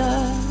need to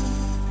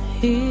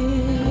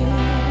hear.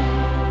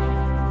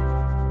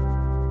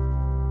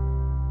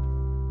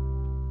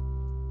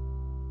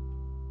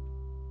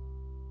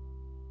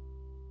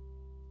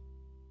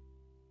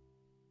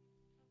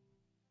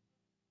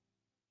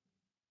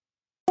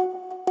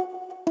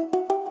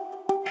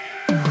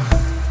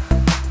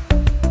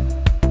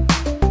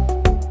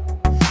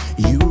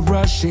 You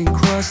rushing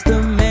across the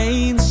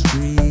main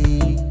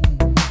street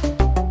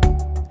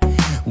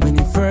when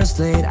you first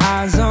laid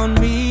eyes on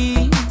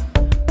me.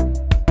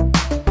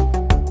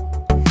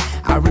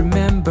 I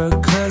remember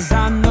 'cause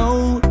I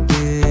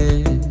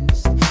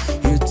noticed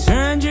you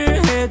turned your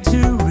head to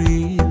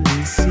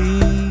really see.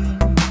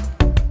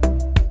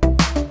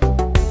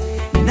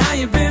 Now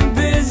you've been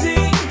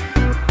busy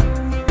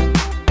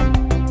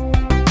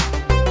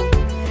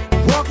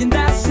walking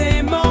that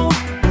same old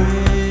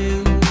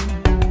way,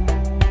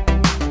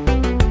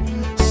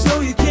 so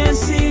you can't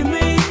see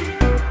me.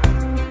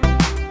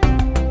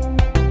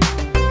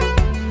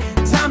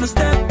 Time to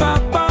step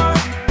up our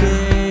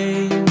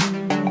game.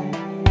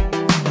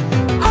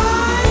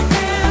 I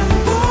am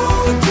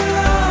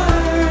older,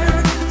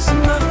 so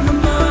let my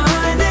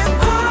mind if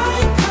I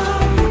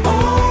come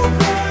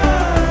over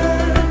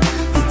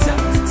to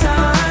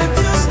time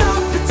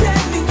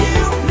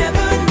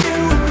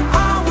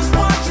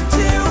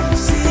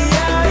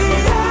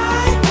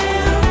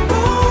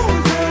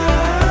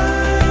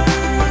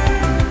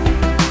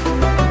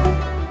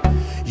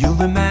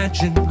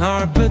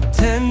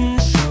curtain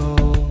show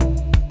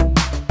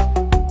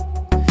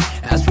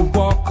as we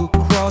walk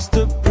across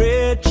the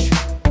bridge.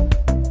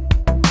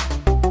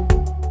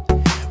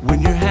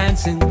 When your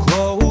hands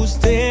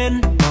enclosed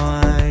in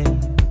mine,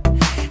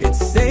 it's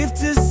safe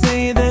to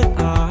say that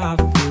I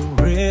feel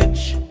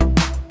rich.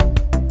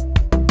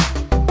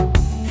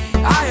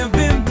 I have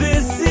been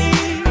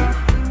busy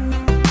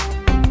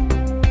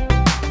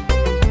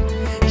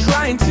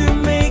trying to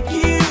make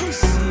you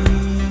see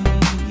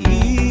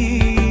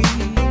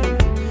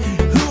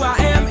who I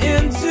am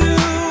into,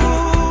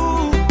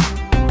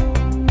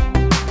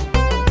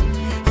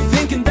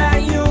 thinking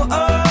that you'll agree.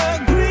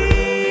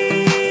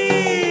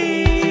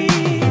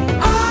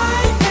 I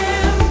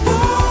am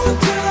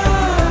bolder,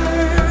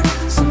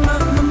 so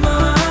not my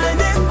mind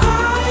if I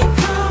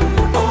come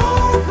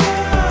over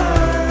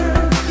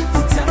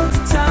to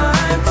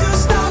time to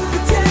stop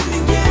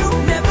pretending you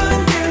never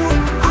knew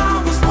I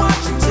was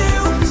watching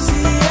too.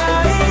 See, I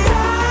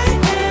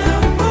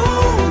am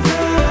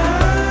bolder.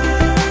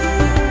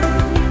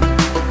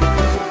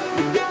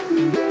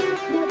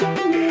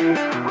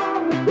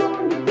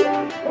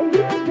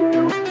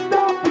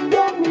 Stop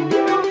pretending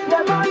you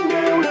never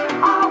knew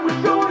I was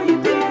sure you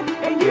did,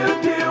 and you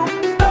do.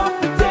 Stop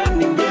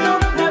pretending you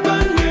never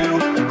knew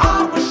I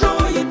was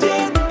sure you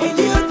did, and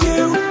you do.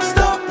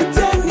 Stop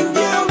pretending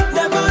you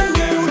never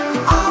knew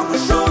I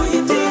was sure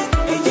you did,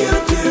 and you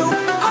do.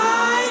 I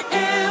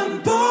am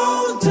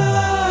bolder,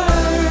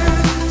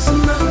 so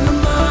not my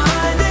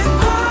mind if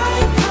I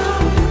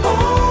come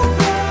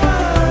over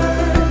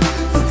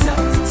to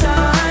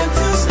time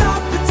to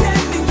stop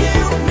pretending you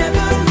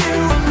never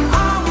knew I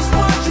was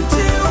watching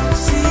too.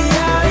 See, I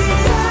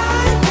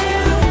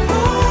am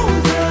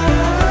bolder.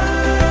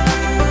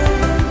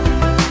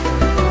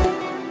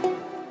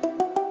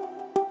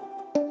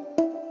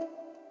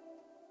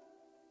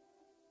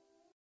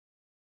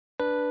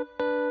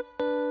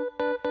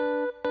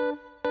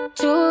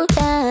 Too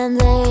damn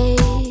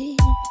late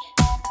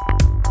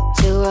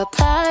to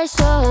apply,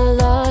 so I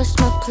lost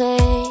my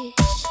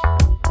place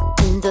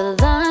in the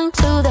line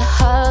to the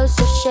house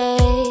of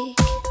shake,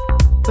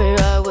 where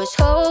I was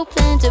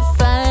hoping to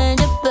find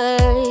a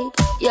babe.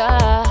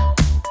 Yeah.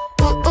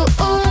 Ooh,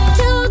 ooh, ooh.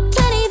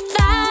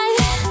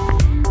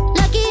 225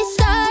 lucky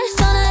stars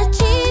on a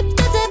cheap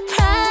visit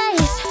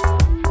price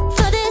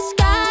for this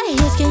guy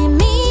who's giving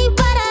me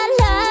what I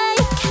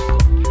like.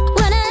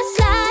 When I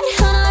slide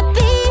on a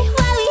beat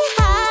while we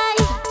high,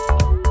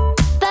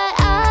 but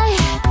I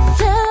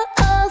fell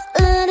off,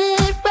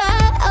 landed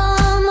right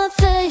on my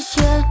face.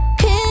 Yeah,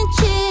 can't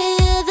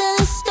hear the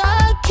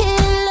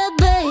Starkiller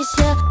bass.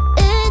 Yeah,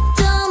 it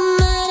don't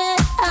matter,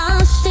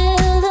 I'm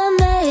still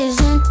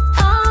amazing.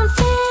 I'm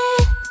free,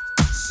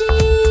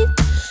 see,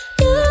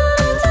 you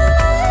don't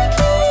like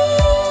me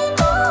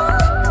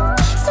more,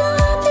 so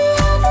happy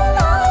how the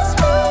noise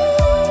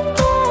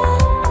speaking.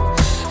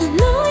 I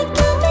know it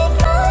can be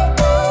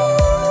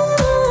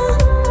frightening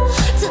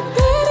to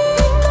let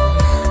it go.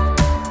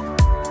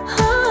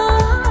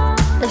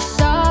 The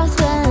soft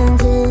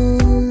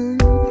landing,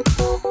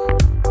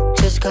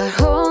 just got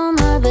home,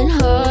 I've been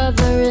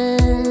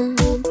hovering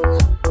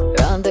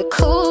around the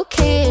cool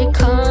kid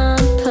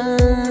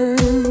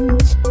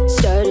compound.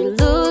 Started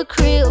to look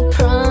real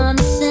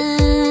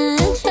promising,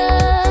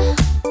 yeah.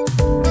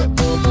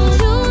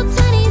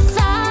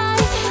 225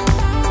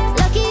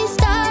 lucky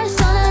stars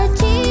on a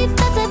cheap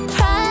visit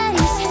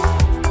price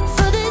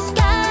for this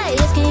guy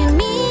asking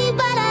me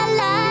what I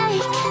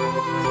like.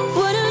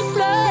 Wanna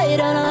slide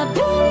on a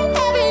beat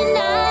every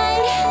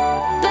night,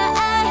 but I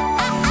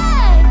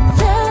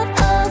fell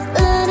off,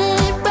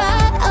 landed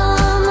right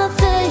on my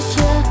face.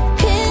 Yeah,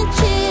 can't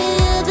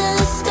hear the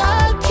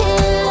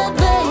Starkiller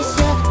bass.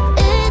 Yeah,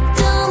 it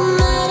don't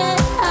matter,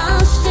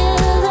 I'm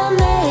still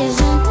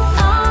amazing.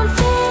 I'm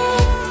free,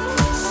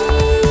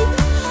 see,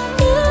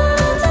 you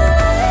don't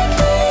like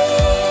me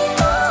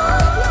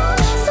more,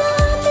 so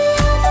happy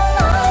how the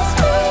noise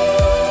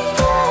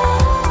speaking.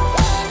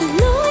 I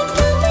know it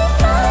can be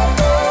frightening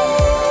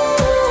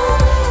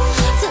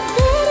to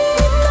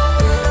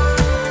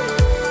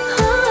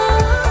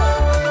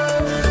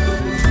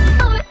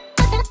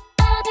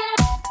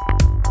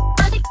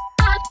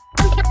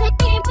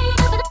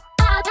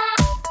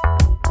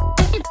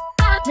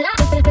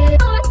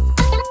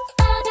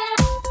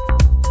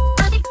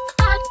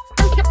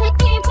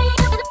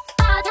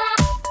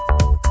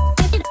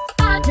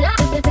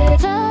let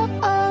it fell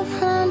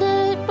off,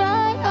 landed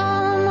right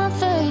on my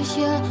face.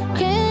 Yeah,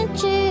 can't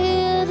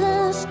hear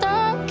the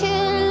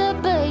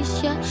Starkiller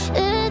bass. Yeah,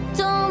 it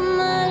don't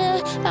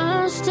matter,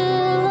 I'm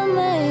still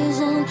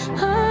amazing.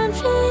 I'm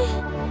free,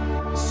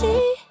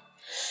 see,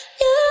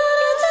 you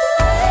don't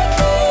like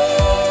me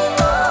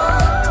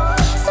more,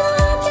 so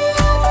happy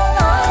how the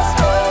noise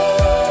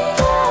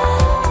speaking.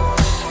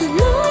 I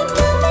know it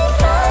can be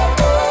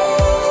frightening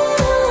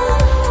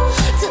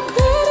to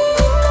let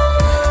it go.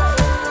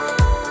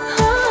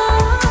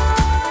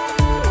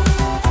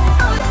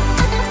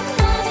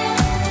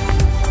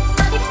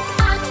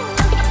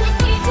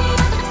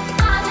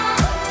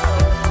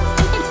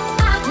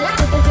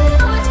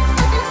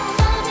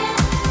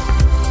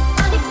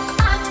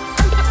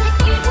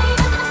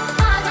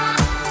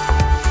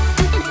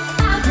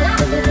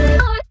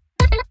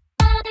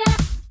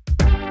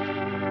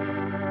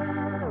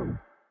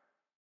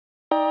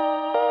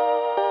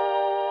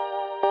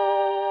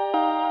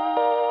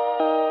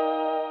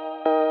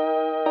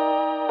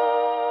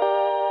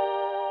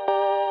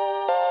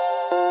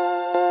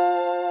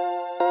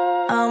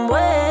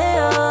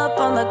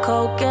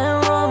 coke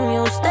and rum,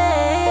 you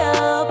stay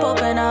up,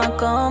 hoping I'll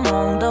come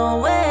home.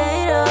 Don't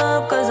wait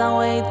up, cause I'm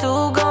way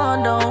too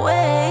gone. Don't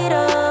wait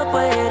up,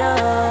 wait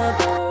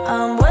up.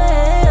 I'm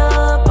way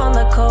up on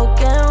the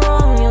coke and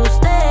rum, you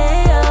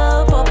stay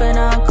up, hoping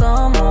I'll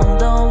come home.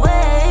 Don't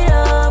wait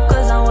up,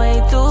 cause I'm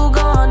way too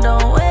gone.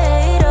 Don't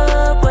wait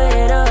up,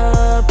 wait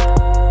up.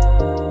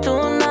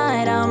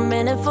 Tonight I'm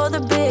in it for the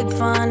big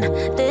fun.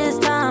 This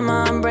time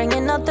I'm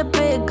bringing out the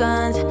big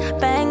guns.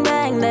 Bang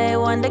bang, they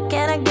wonder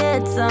can I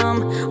get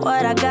some?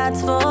 What I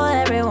got's for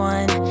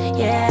everyone.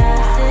 Yeah,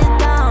 sit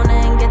down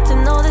and get to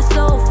know the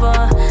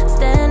sofa.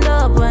 Stand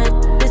up when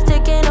it's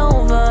taking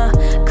over.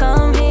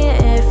 Come here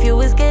if you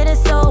was getting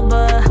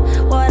sober.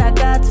 What I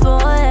got's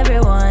for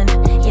everyone.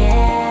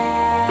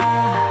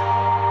 Yeah.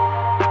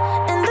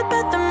 In the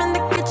bathroom, in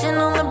the kitchen,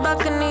 on the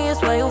balcony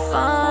is where you'll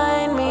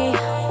find me.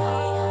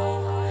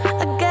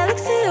 A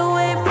galaxy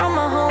away from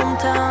my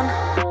hometown.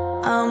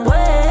 I'm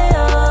way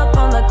up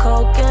on the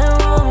coke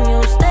and rum,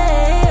 you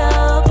stay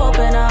up,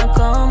 hoping I'll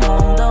come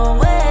home. Don't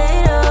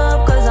wait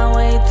up, cause I'm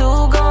way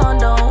too gone.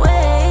 Don't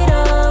wait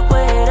up,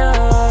 wait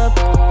up.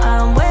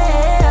 I'm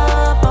way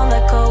up on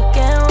the coke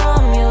and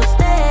rum, you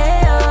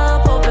stay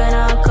up, hoping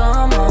I'll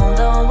come home.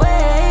 Don't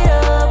wait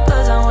up,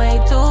 cause I'm way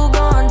too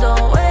gone.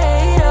 Don't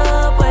wait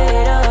up,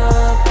 wait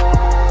up.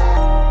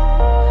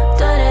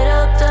 Turn it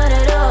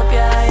up,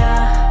 yeah,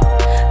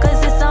 yeah. Cause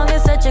this song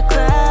is such a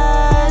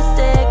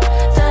classic.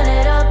 Turn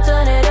it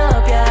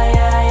up, yeah,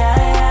 yeah, yeah,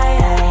 yeah,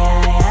 yeah,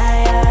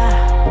 yeah,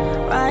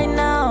 yeah. Right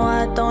now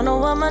I don't know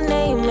what my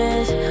name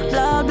is.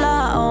 Blah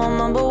blah, I'll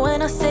mumble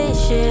when I say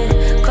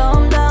shit.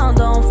 Calm down,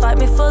 don't fight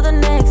me for the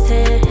next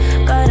hit.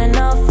 Got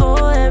enough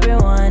for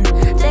everyone.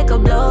 Take a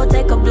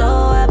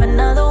blow, have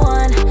another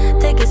one.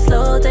 Take it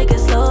slow,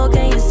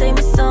 can you save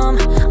me some?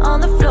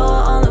 On the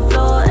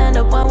floor, end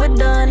up when we're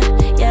done.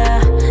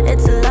 Yeah,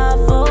 it's a lot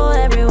for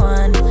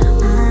everyone.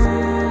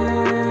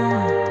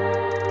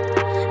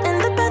 In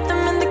the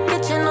bathroom, in the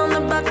kitchen, on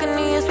the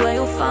balcony is where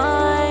you'll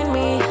find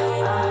me.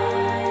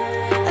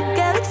 A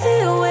galaxy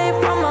away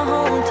from my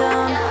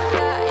hometown.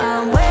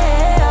 I'm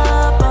way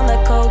up on the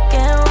coke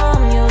and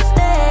rum, you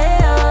stay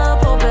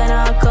up, hoping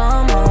I'll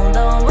come home.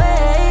 Don't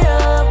wait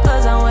up,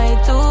 cause I'm way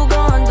too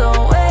gone.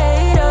 Don't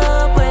wait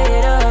up,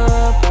 wait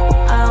up.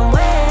 I'm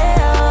way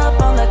up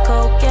on the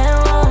coke and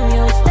rum,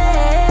 you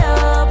stay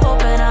up,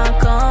 hoping I'll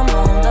come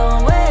home.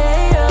 Don't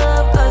wait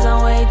up, cause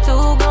I'm way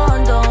too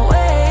gone. Don't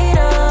wait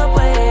up,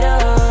 wait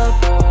up.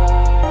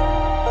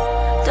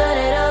 Turn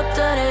it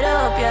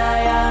up, yeah,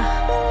 yeah.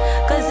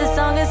 Cause this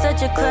song is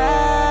such a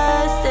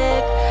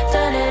classic.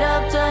 Turn it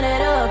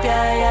up,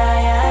 yeah,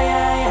 yeah, yeah,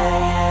 yeah, yeah,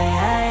 yeah,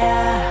 yeah,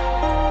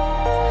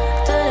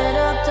 yeah. Turn it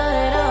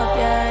up,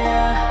 yeah,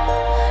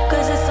 yeah.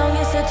 Cause this song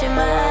is such a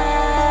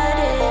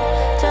magic.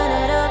 Turn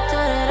it up,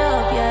 yeah,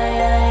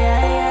 yeah,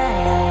 yeah, yeah,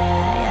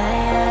 yeah,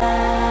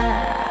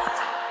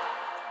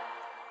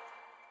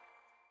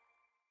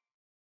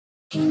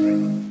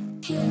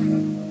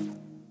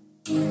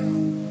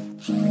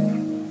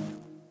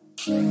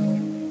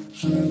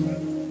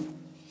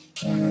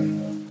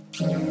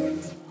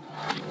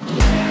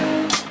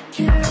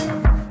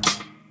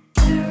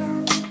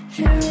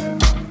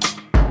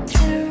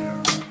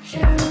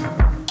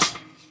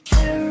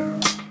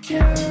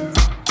 yeah,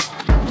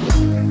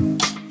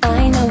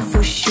 I know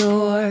for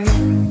sure,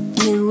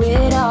 knew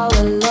it all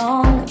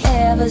along.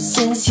 Ever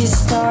since you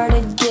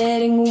started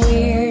getting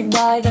weird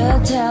by the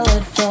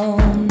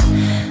telephone.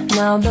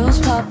 Now those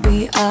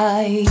puppy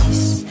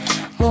eyes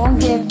won't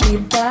get me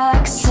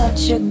back.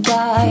 Such a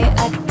guy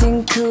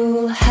acting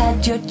cool,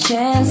 had your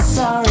chance,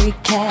 sorry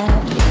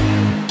cat.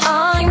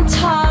 I'm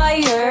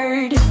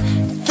tired,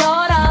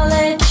 thought I'll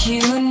let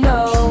you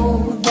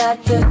know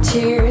that the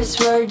tears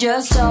were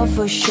just all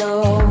for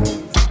show.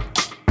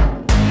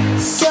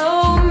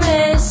 So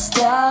messed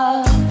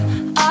up,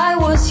 I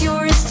was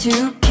yours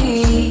to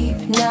keep.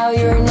 Now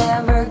you're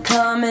never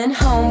coming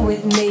home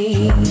with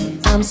me.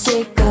 I'm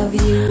sick of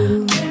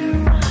you,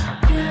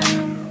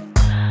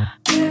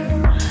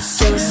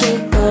 so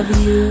sick of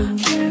you.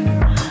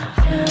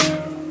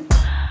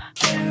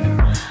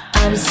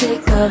 I'm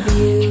sick of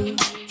you.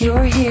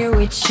 You're here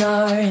with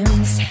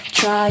charms,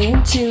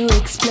 trying to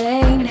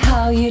explain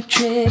how you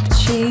tripped,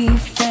 she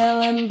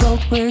fell, and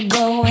both were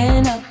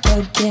going up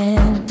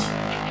again.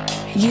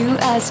 You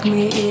ask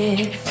me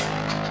if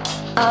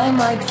I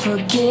might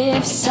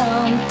forgive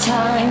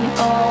sometime,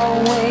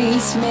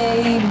 always,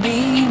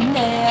 maybe,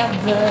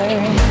 never.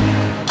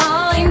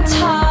 I'm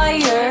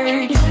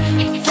tired,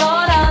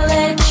 thought I'd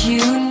let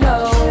you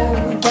know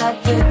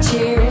that the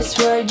tears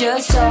were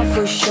just all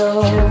for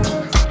show.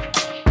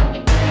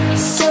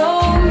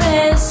 So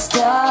messed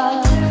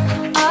up,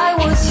 I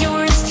was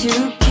yours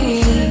to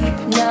keep.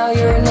 Now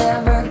you're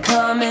never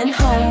coming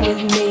home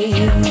with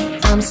me.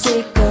 I'm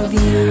sick of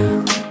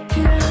you,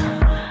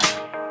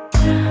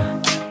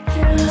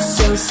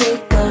 so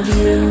sick of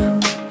you.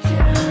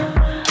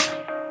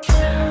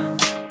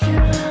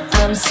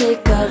 I'm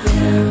sick of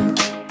you,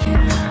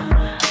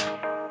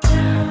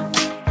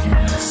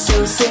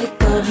 so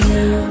sick of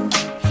you.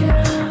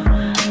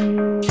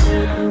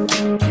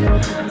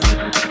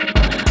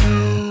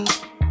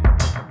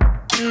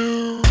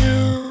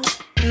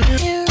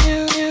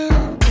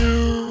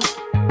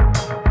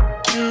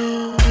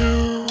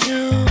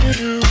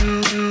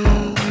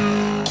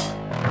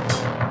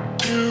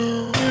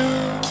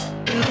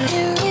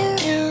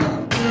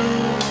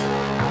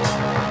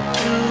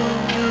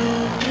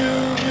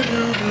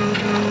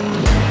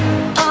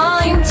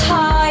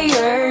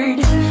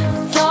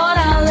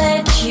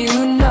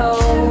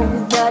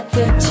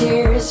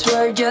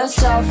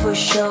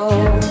 show.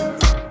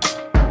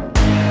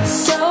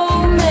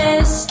 So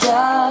messed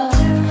up,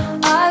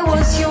 I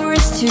was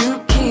yours to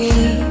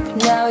keep.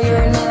 Now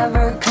you're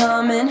never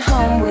coming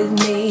home with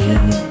me.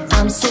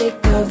 I'm sick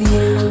of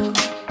you,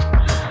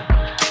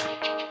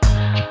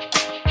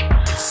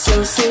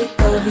 so sick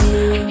of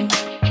you.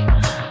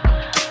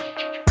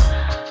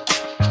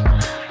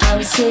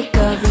 I'm sick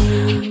of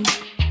you,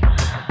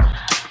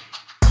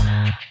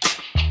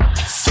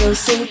 so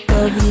sick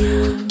of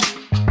you.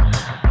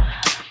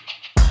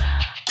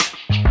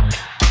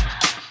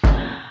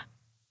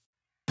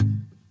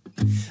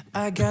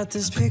 I got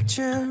this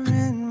picture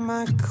in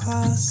my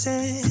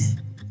closet.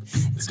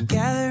 It's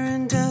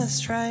gathering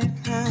dust right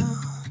now,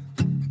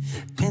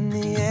 and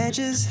the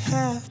edges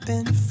have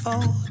been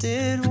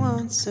folded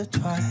once or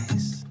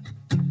twice.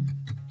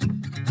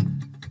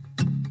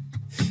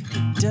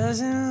 It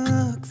doesn't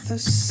look the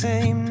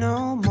same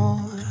no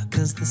more,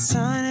 'cause the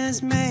sun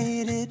has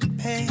made it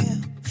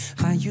pale.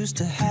 I used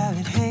to have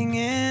it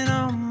hanging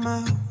on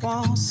my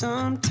wall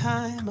some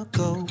time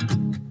ago.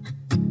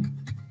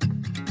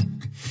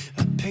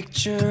 A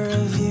picture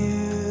of you.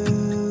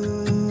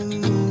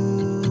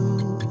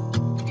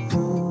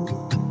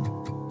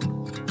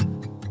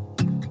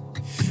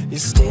 You're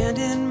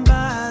standing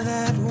by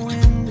that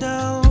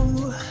window,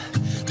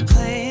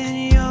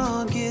 playing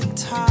your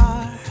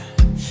guitar.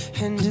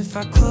 And if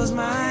I close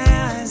my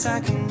eyes, I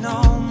can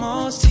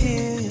almost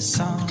hear your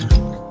song.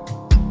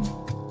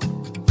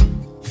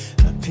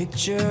 A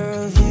picture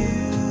of you.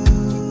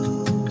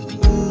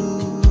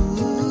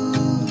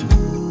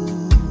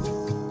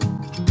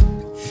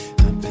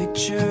 A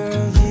picture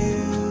of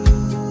you.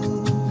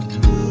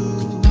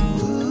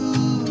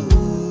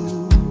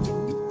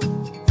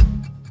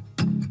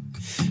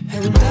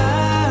 And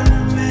I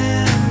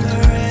remember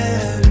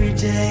every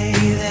day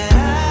that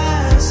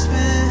I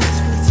spent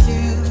with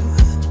you.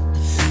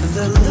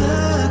 The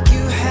look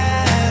you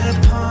had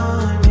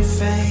upon your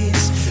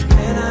face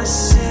when I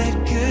said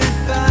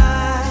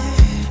goodbye.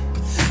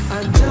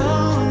 I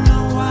don't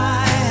know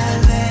why I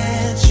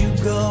let you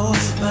go,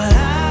 but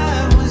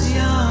I was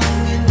young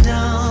and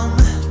dumb,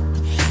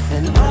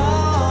 and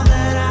all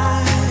that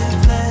I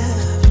have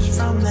left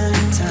from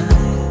that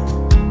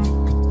time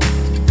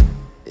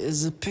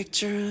is a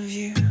picture of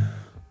you.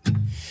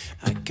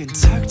 I could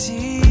talk to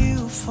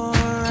you for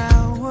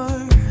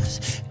hours,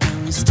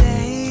 and we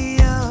stay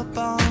up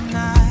all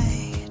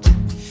night.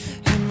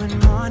 And when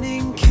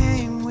morning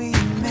came, we'd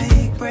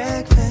make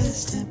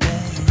breakfast in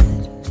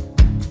bed.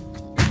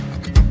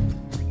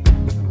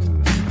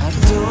 I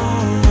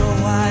don't know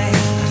why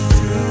I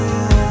threw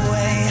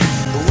away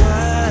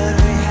what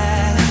we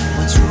had.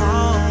 What's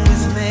wrong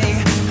with me?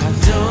 I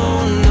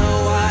don't know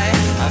why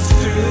I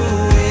threw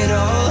it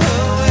all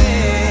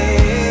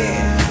away.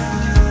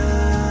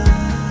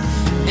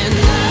 And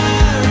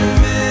I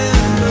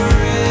remember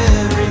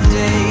every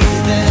day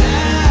that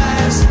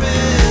I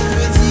spent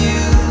with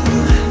you.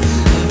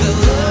 The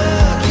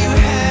look you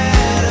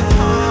had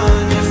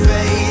upon your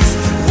face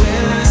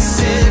when I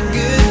said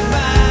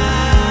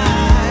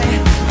goodbye.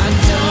 I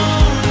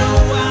don't know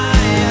why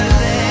I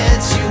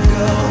let you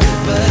go,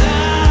 but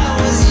I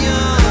was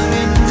young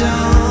and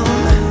dumb,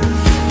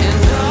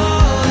 and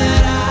all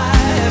that I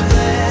have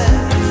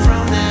left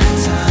from that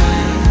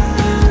time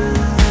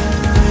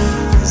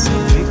is a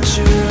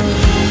picture of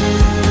you.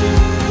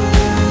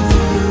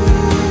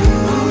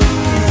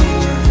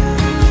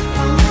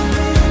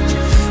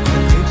 A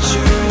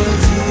picture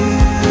of you.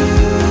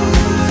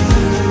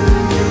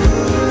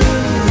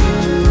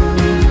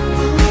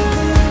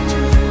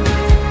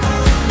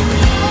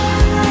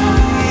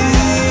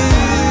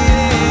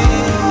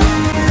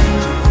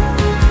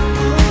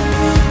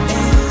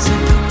 It's a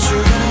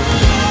picture of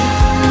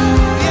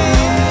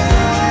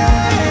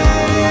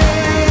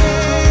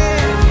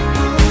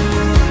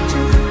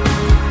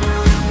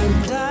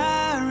And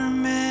I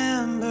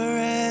remember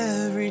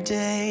every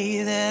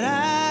day that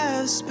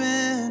I've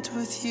spent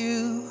with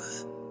you.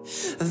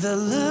 The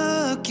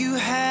look you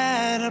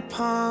had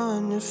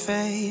upon your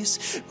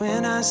face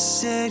when I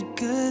said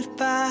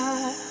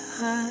goodbye.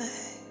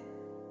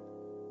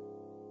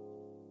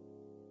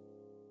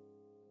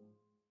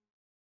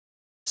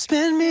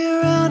 Spin me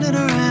around and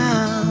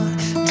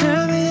around,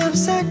 turn me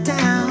upside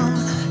down.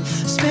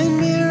 Spin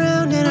me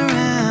around and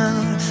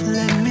around,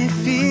 let me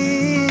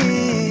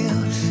feel.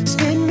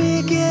 Spin me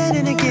again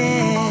and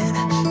again,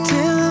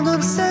 till I'm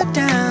upside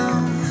down.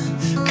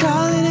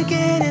 Calling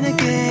again and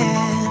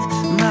again,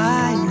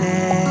 my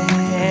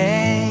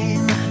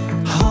name.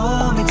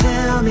 Hold me,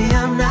 tell me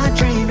I'm not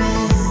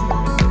dreaming.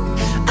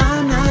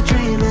 I'm not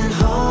dreaming.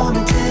 Hold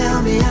me,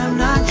 tell me I'm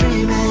not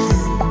dreaming.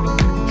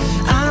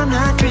 I'm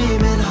not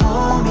dreaming.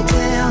 Hold me,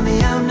 tell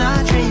me I'm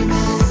not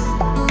dreaming.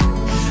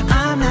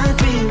 I'm not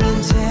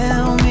dreaming.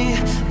 Tell me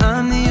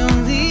I'm the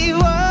only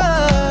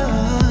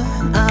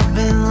one. I've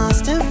been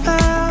lost and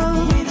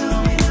found.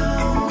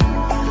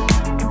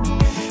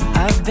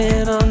 I've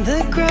been on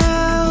the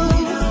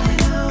ground.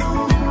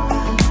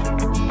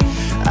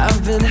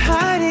 I've been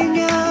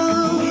hiding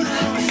out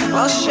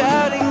while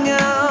shouting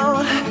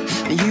out.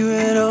 You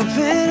had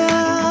opened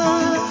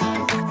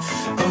up.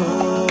 Oh.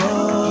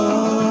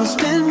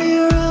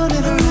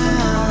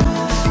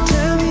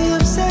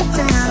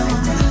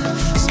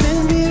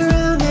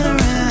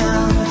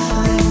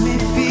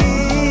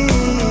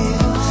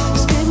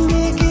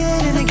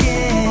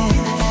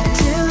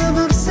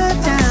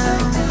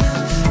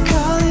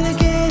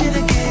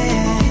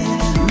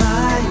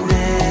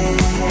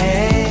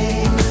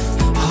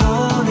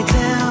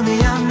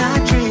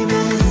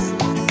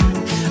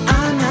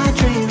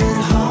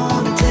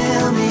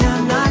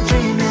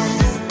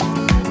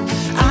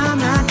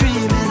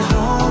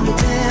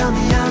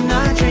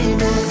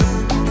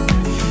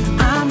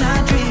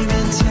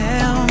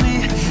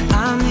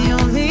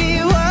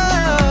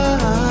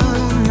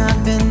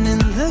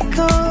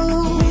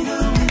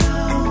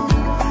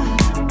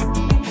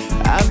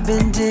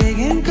 been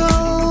digging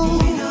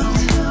gold.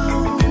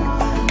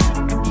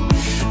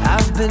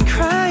 I've been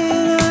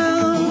crying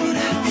out,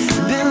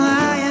 been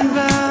lying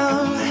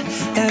about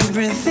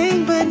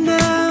everything but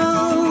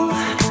now.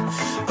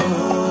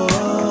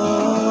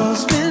 Oh,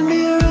 spin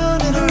me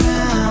around and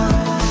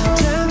around,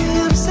 turn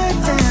me upside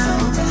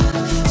down,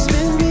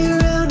 spin me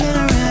around and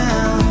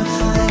around,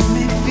 let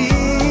me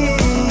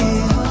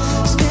feel,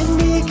 spin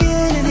me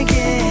again and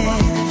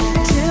again,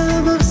 till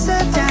I'm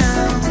upside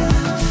down,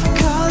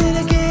 call it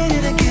again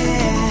and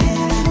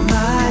again,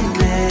 my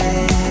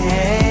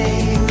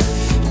name,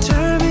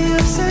 turn me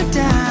upside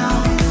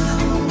down,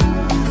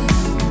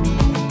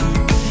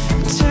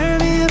 turn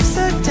me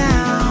upside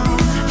down,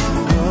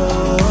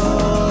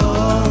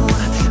 oh,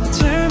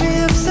 turn me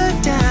upside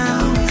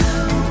down,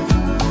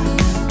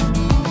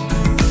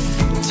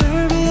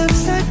 turn me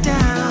upside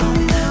down,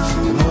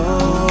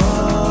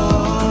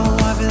 oh,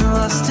 I've been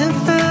lost and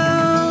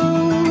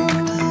found,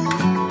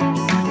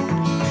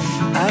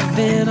 I've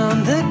been on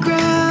the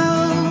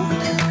ground,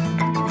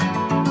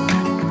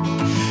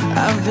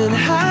 I've been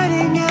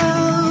hiding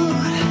out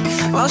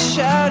while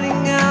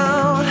shouting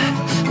out,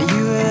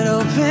 you had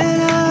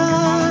opened up.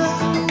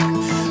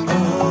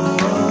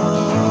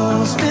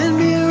 Oh, spin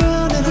me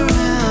around and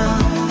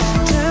around,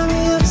 turn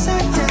me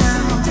upside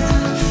down,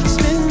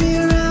 spin me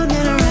around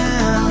and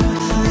around,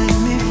 let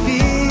me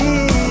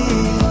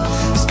feel,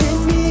 spin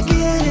me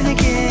again and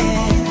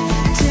again,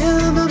 till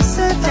I'm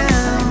upside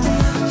down,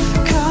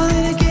 call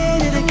it again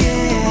and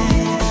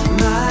again,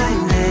 my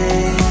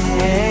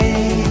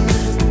name,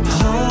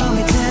 hold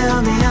me, tell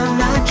me I'm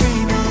not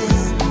dreaming,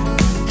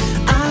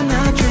 I'm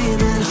not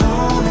dreaming,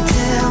 hold me,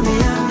 tell me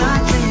I'm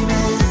not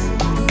dreaming,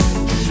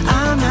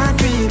 I'm not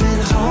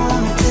dreaming, hold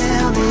me,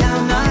 tell me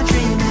I'm not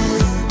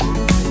dreaming,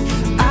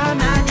 I'm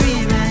not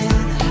dreaming,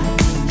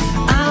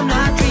 I'm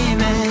not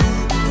dreaming,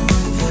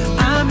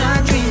 I'm not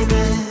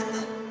dreaming.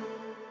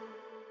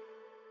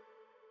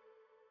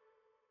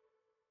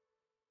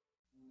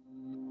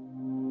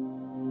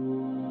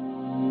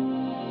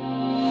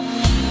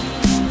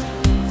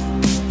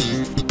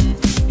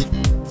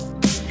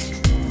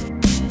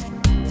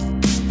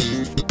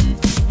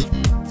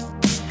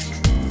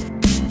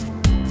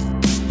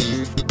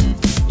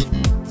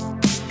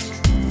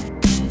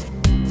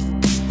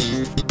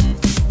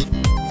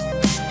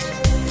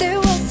 There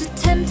was a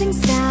tempting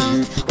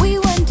sound. We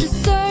went to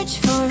search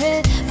for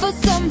it, for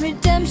some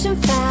redemption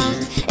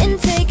found in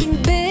taking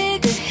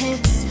bigger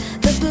hits.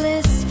 The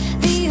bliss,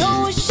 the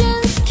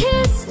ocean's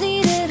kiss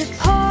needed a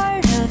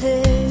part of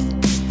it.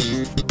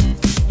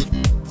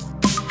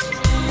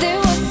 There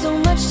was so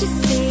much to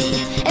see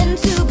and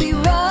to be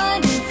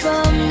running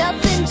from,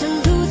 nothing to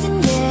lose,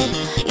 and yet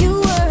you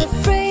were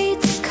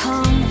afraid to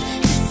come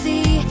to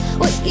see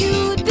what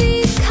you'd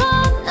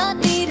become, not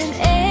needing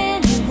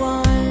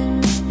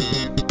anyone.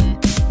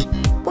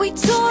 We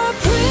tore a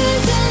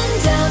prison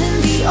down in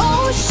the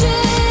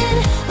ocean.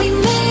 We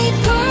made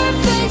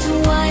perfect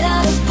wine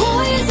out of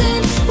poison.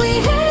 We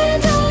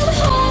handled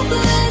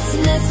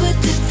hopelessness with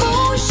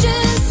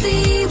devotion.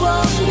 See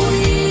what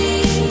we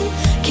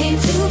came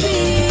to be.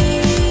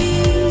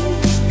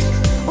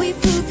 We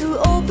flew through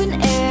open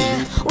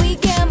air. We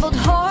gambled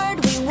hard.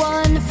 We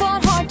won.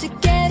 Fought hard to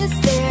get us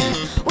there.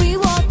 We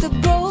walked the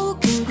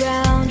broken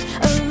ground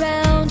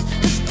around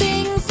the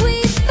things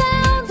we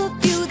found. The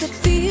view, the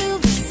feel,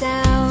 the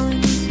sound.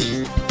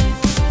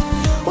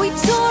 We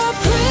tore a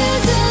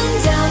prison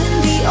down in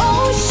the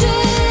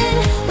ocean.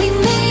 We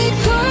made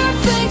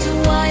perfect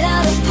wine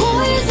out of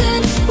poison.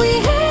 We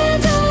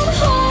handled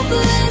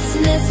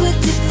hopelessness with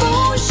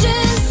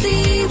devotion.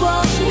 See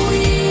what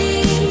we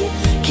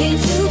came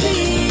to be.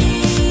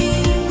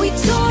 We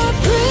tore a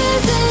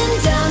prison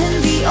down in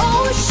the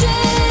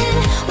ocean.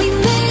 We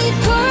made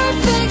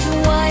perfect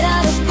wine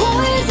out of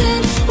poison.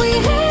 We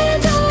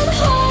handled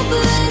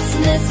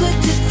hopelessness with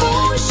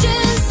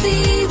devotion.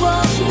 See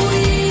what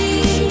we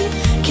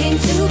came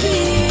to be.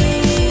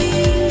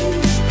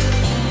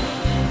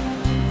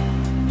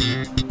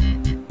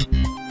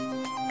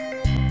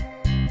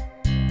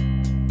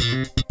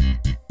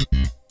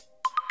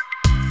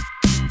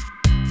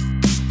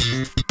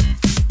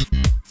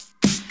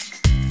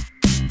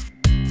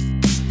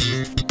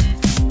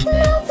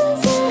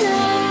 Nothing's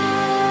enough,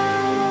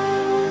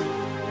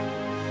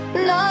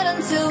 not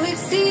until we've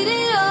seen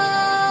it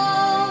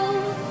all.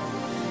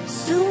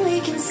 Soon we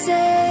can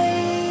say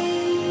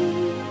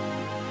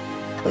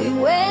we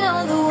went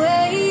all the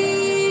way.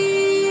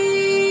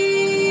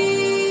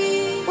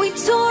 We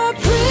tore a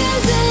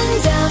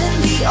prison down in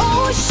the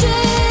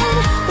ocean.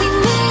 We